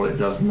decision on what it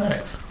does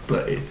next,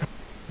 but it has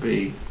to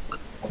be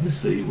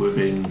obviously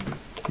within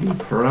the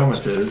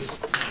parameters.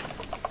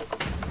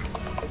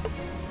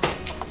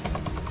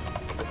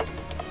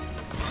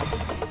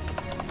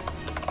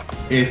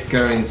 It's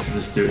going to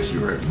just do its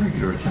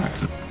regular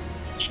attacks. I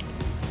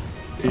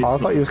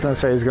thought you was going to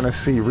say he's going to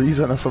see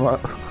reason or something.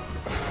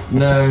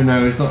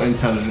 No, it's not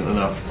intelligent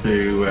enough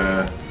to.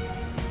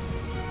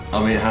 I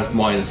mean, it has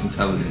minus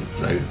intelligence,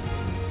 so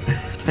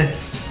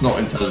it's just not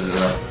intelligent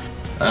enough.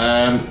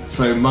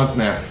 So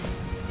Mugnef,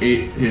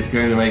 it is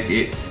going to make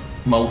its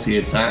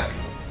multi-attack.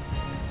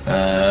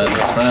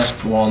 The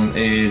first one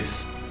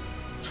is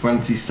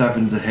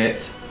 27 to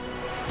hit.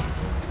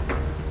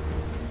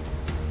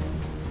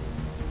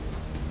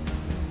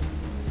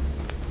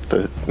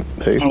 But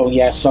who? Oh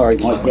yeah, sorry,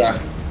 Mike.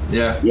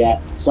 Yeah.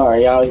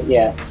 Sorry. I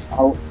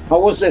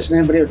was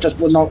listening, but it just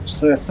would not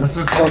That's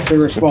okay. got to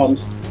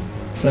respond.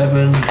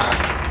 7,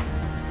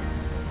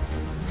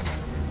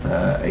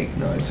 8,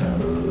 9,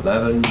 10,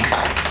 11.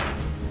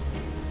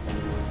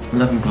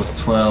 11 plus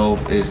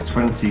 12 is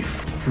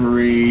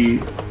 23,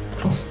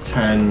 plus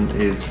 10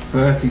 is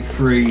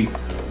 33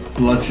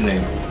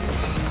 bludgeoning.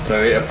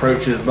 So it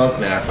approaches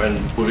Mugnef and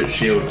with its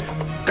shield,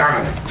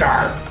 dang,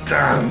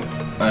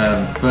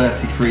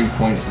 33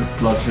 points of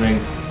bludgeoning.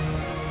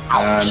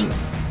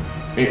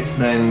 It's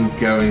then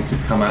going to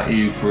come at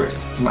you for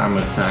its slam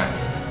attack,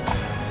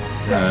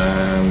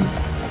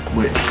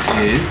 which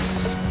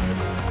is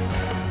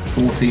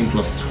 14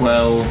 plus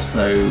 12,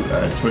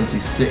 so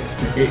 26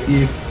 to hit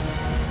you.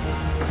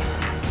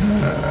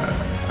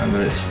 And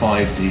then it's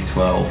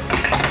 5d12,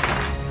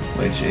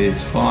 which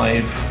is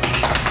 5,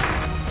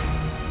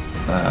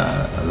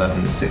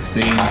 11 to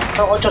 16.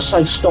 Oh, I just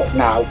say stop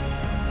now.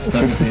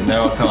 17,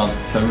 no I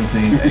can't.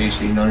 17,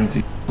 18,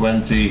 19,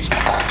 20.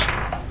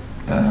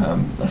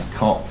 That's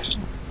cocked.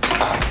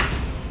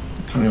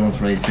 21,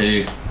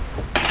 22.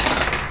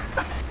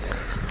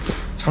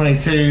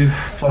 22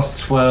 plus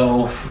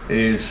 12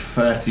 is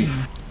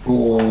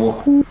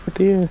 34. Oh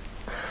dear.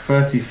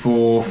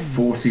 34,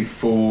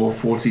 44,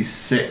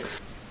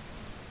 46.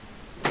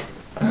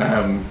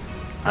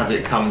 As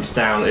it comes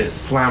down, it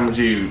slammed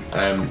you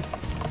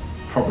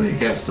probably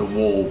against a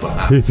wall,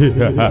 perhaps, to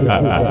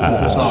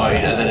the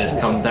side, and then it's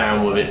come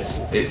down with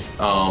its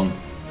arm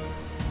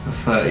for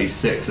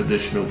 36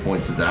 additional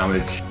points of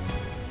damage.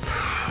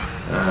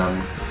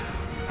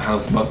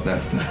 How's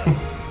Mugnef now?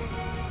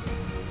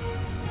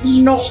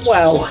 Not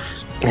well.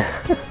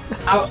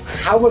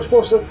 How much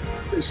was the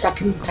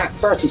second attack?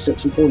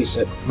 36 and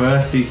 46.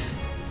 30.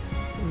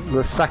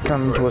 The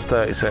second was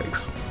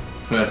 36.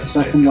 36.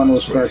 Second one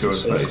was Pretty sure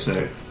it's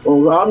 36.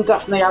 Well, I'm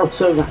definitely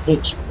out of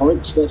hit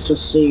points. Let's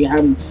just see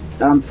how.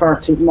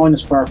 13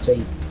 minus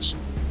 13.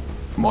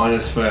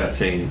 Minus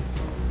 13.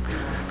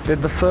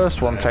 Did the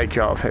first one take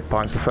you out of hit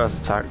points, the first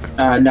attack?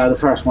 No, the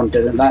first one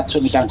didn't. That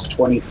took me down to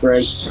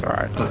 23.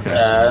 Alright. Okay.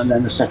 And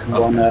then the second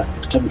one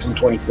took me from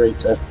 23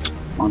 to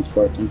minus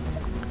 13.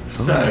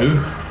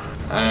 So,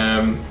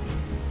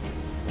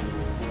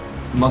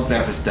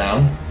 Mugnef is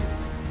down.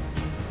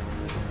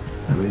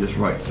 Let me just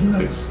write some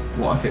notes.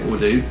 What I think we'll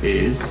do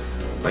is,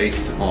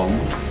 based on...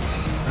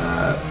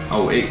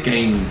 it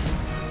gains...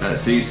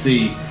 so you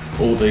see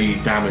all the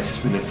damage has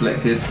been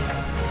inflicted.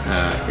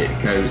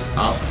 It goes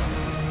up.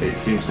 It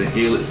seems to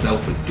heal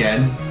itself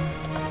again.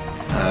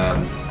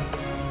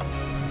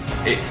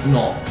 It's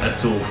not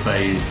at all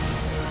phased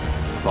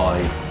by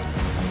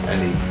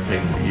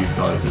anything that you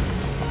guys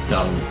have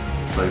done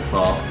so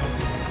far.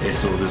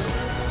 It's all just...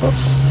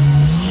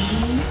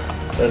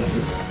 and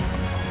just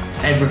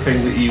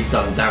everything that you've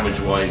done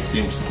damage-wise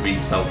seems to be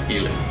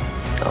self-healing.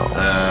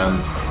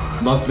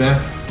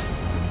 Mugneth,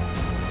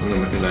 I'm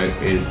going to make a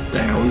note, is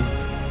down.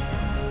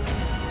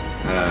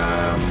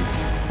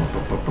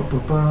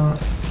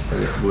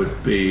 And it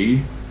would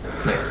be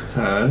next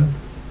turn.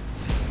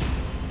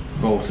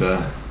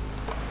 Volta.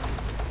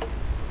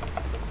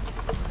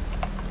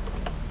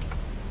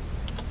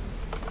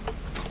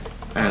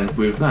 And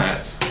with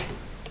that,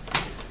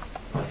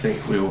 I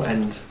think we will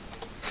end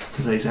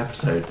today's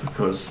episode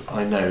because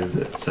I know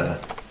that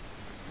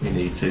we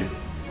need to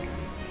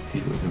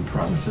keep it within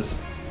parameters.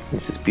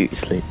 This is beauty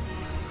sleep.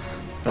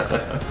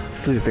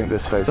 Do you think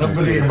this phase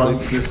Somebody is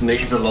amongst us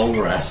needs a long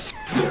rest.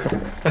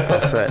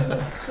 That's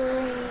it.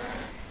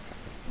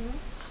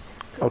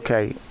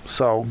 Okay,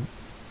 so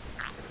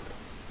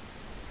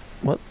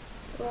what?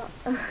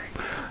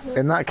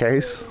 In that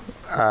case,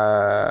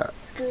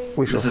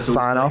 we shall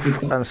sign off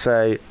and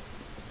say,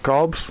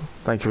 Cobbs,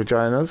 thank you for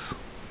joining us.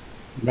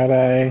 Bye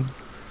bye.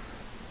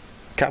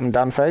 Captain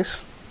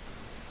Danface.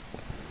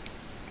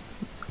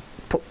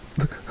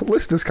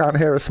 Listeners can't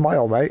hear a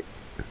smile, mate.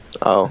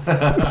 Oh.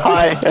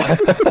 Hi.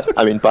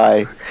 I mean,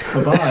 bye.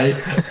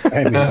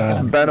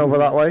 Bye-bye. Ben over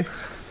that way.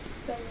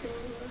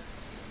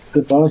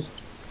 Goodbye.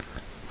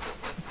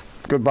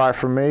 Goodbye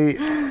from me.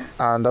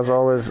 And as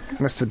always,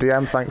 Mr.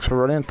 DM, thanks for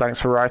running. Thanks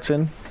for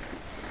writing.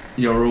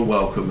 You're all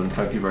welcome, and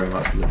thank you very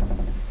much for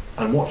listening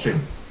and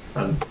watching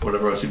and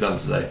whatever else you've done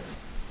today.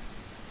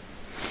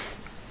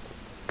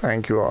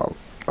 Thank you all.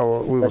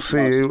 We will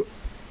see you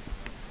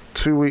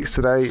 2 weeks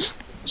today,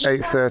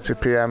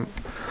 8:30 p.m.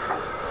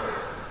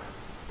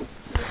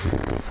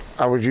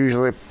 I would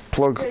usually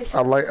plug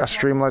a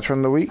stream later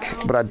in the week,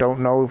 but I don't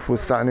know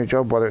with that new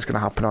job whether it's going to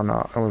happen or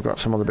not, and we've got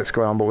some other bits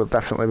going on, but we'll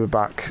definitely be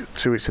back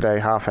 2 weeks today,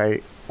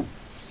 8:30,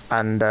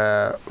 and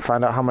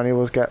find out how many of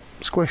us get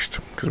squished,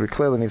 because we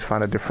clearly need to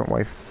find a different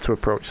way to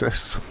approach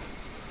this.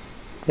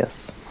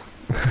 Yes.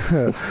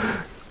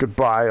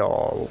 Goodbye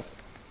all.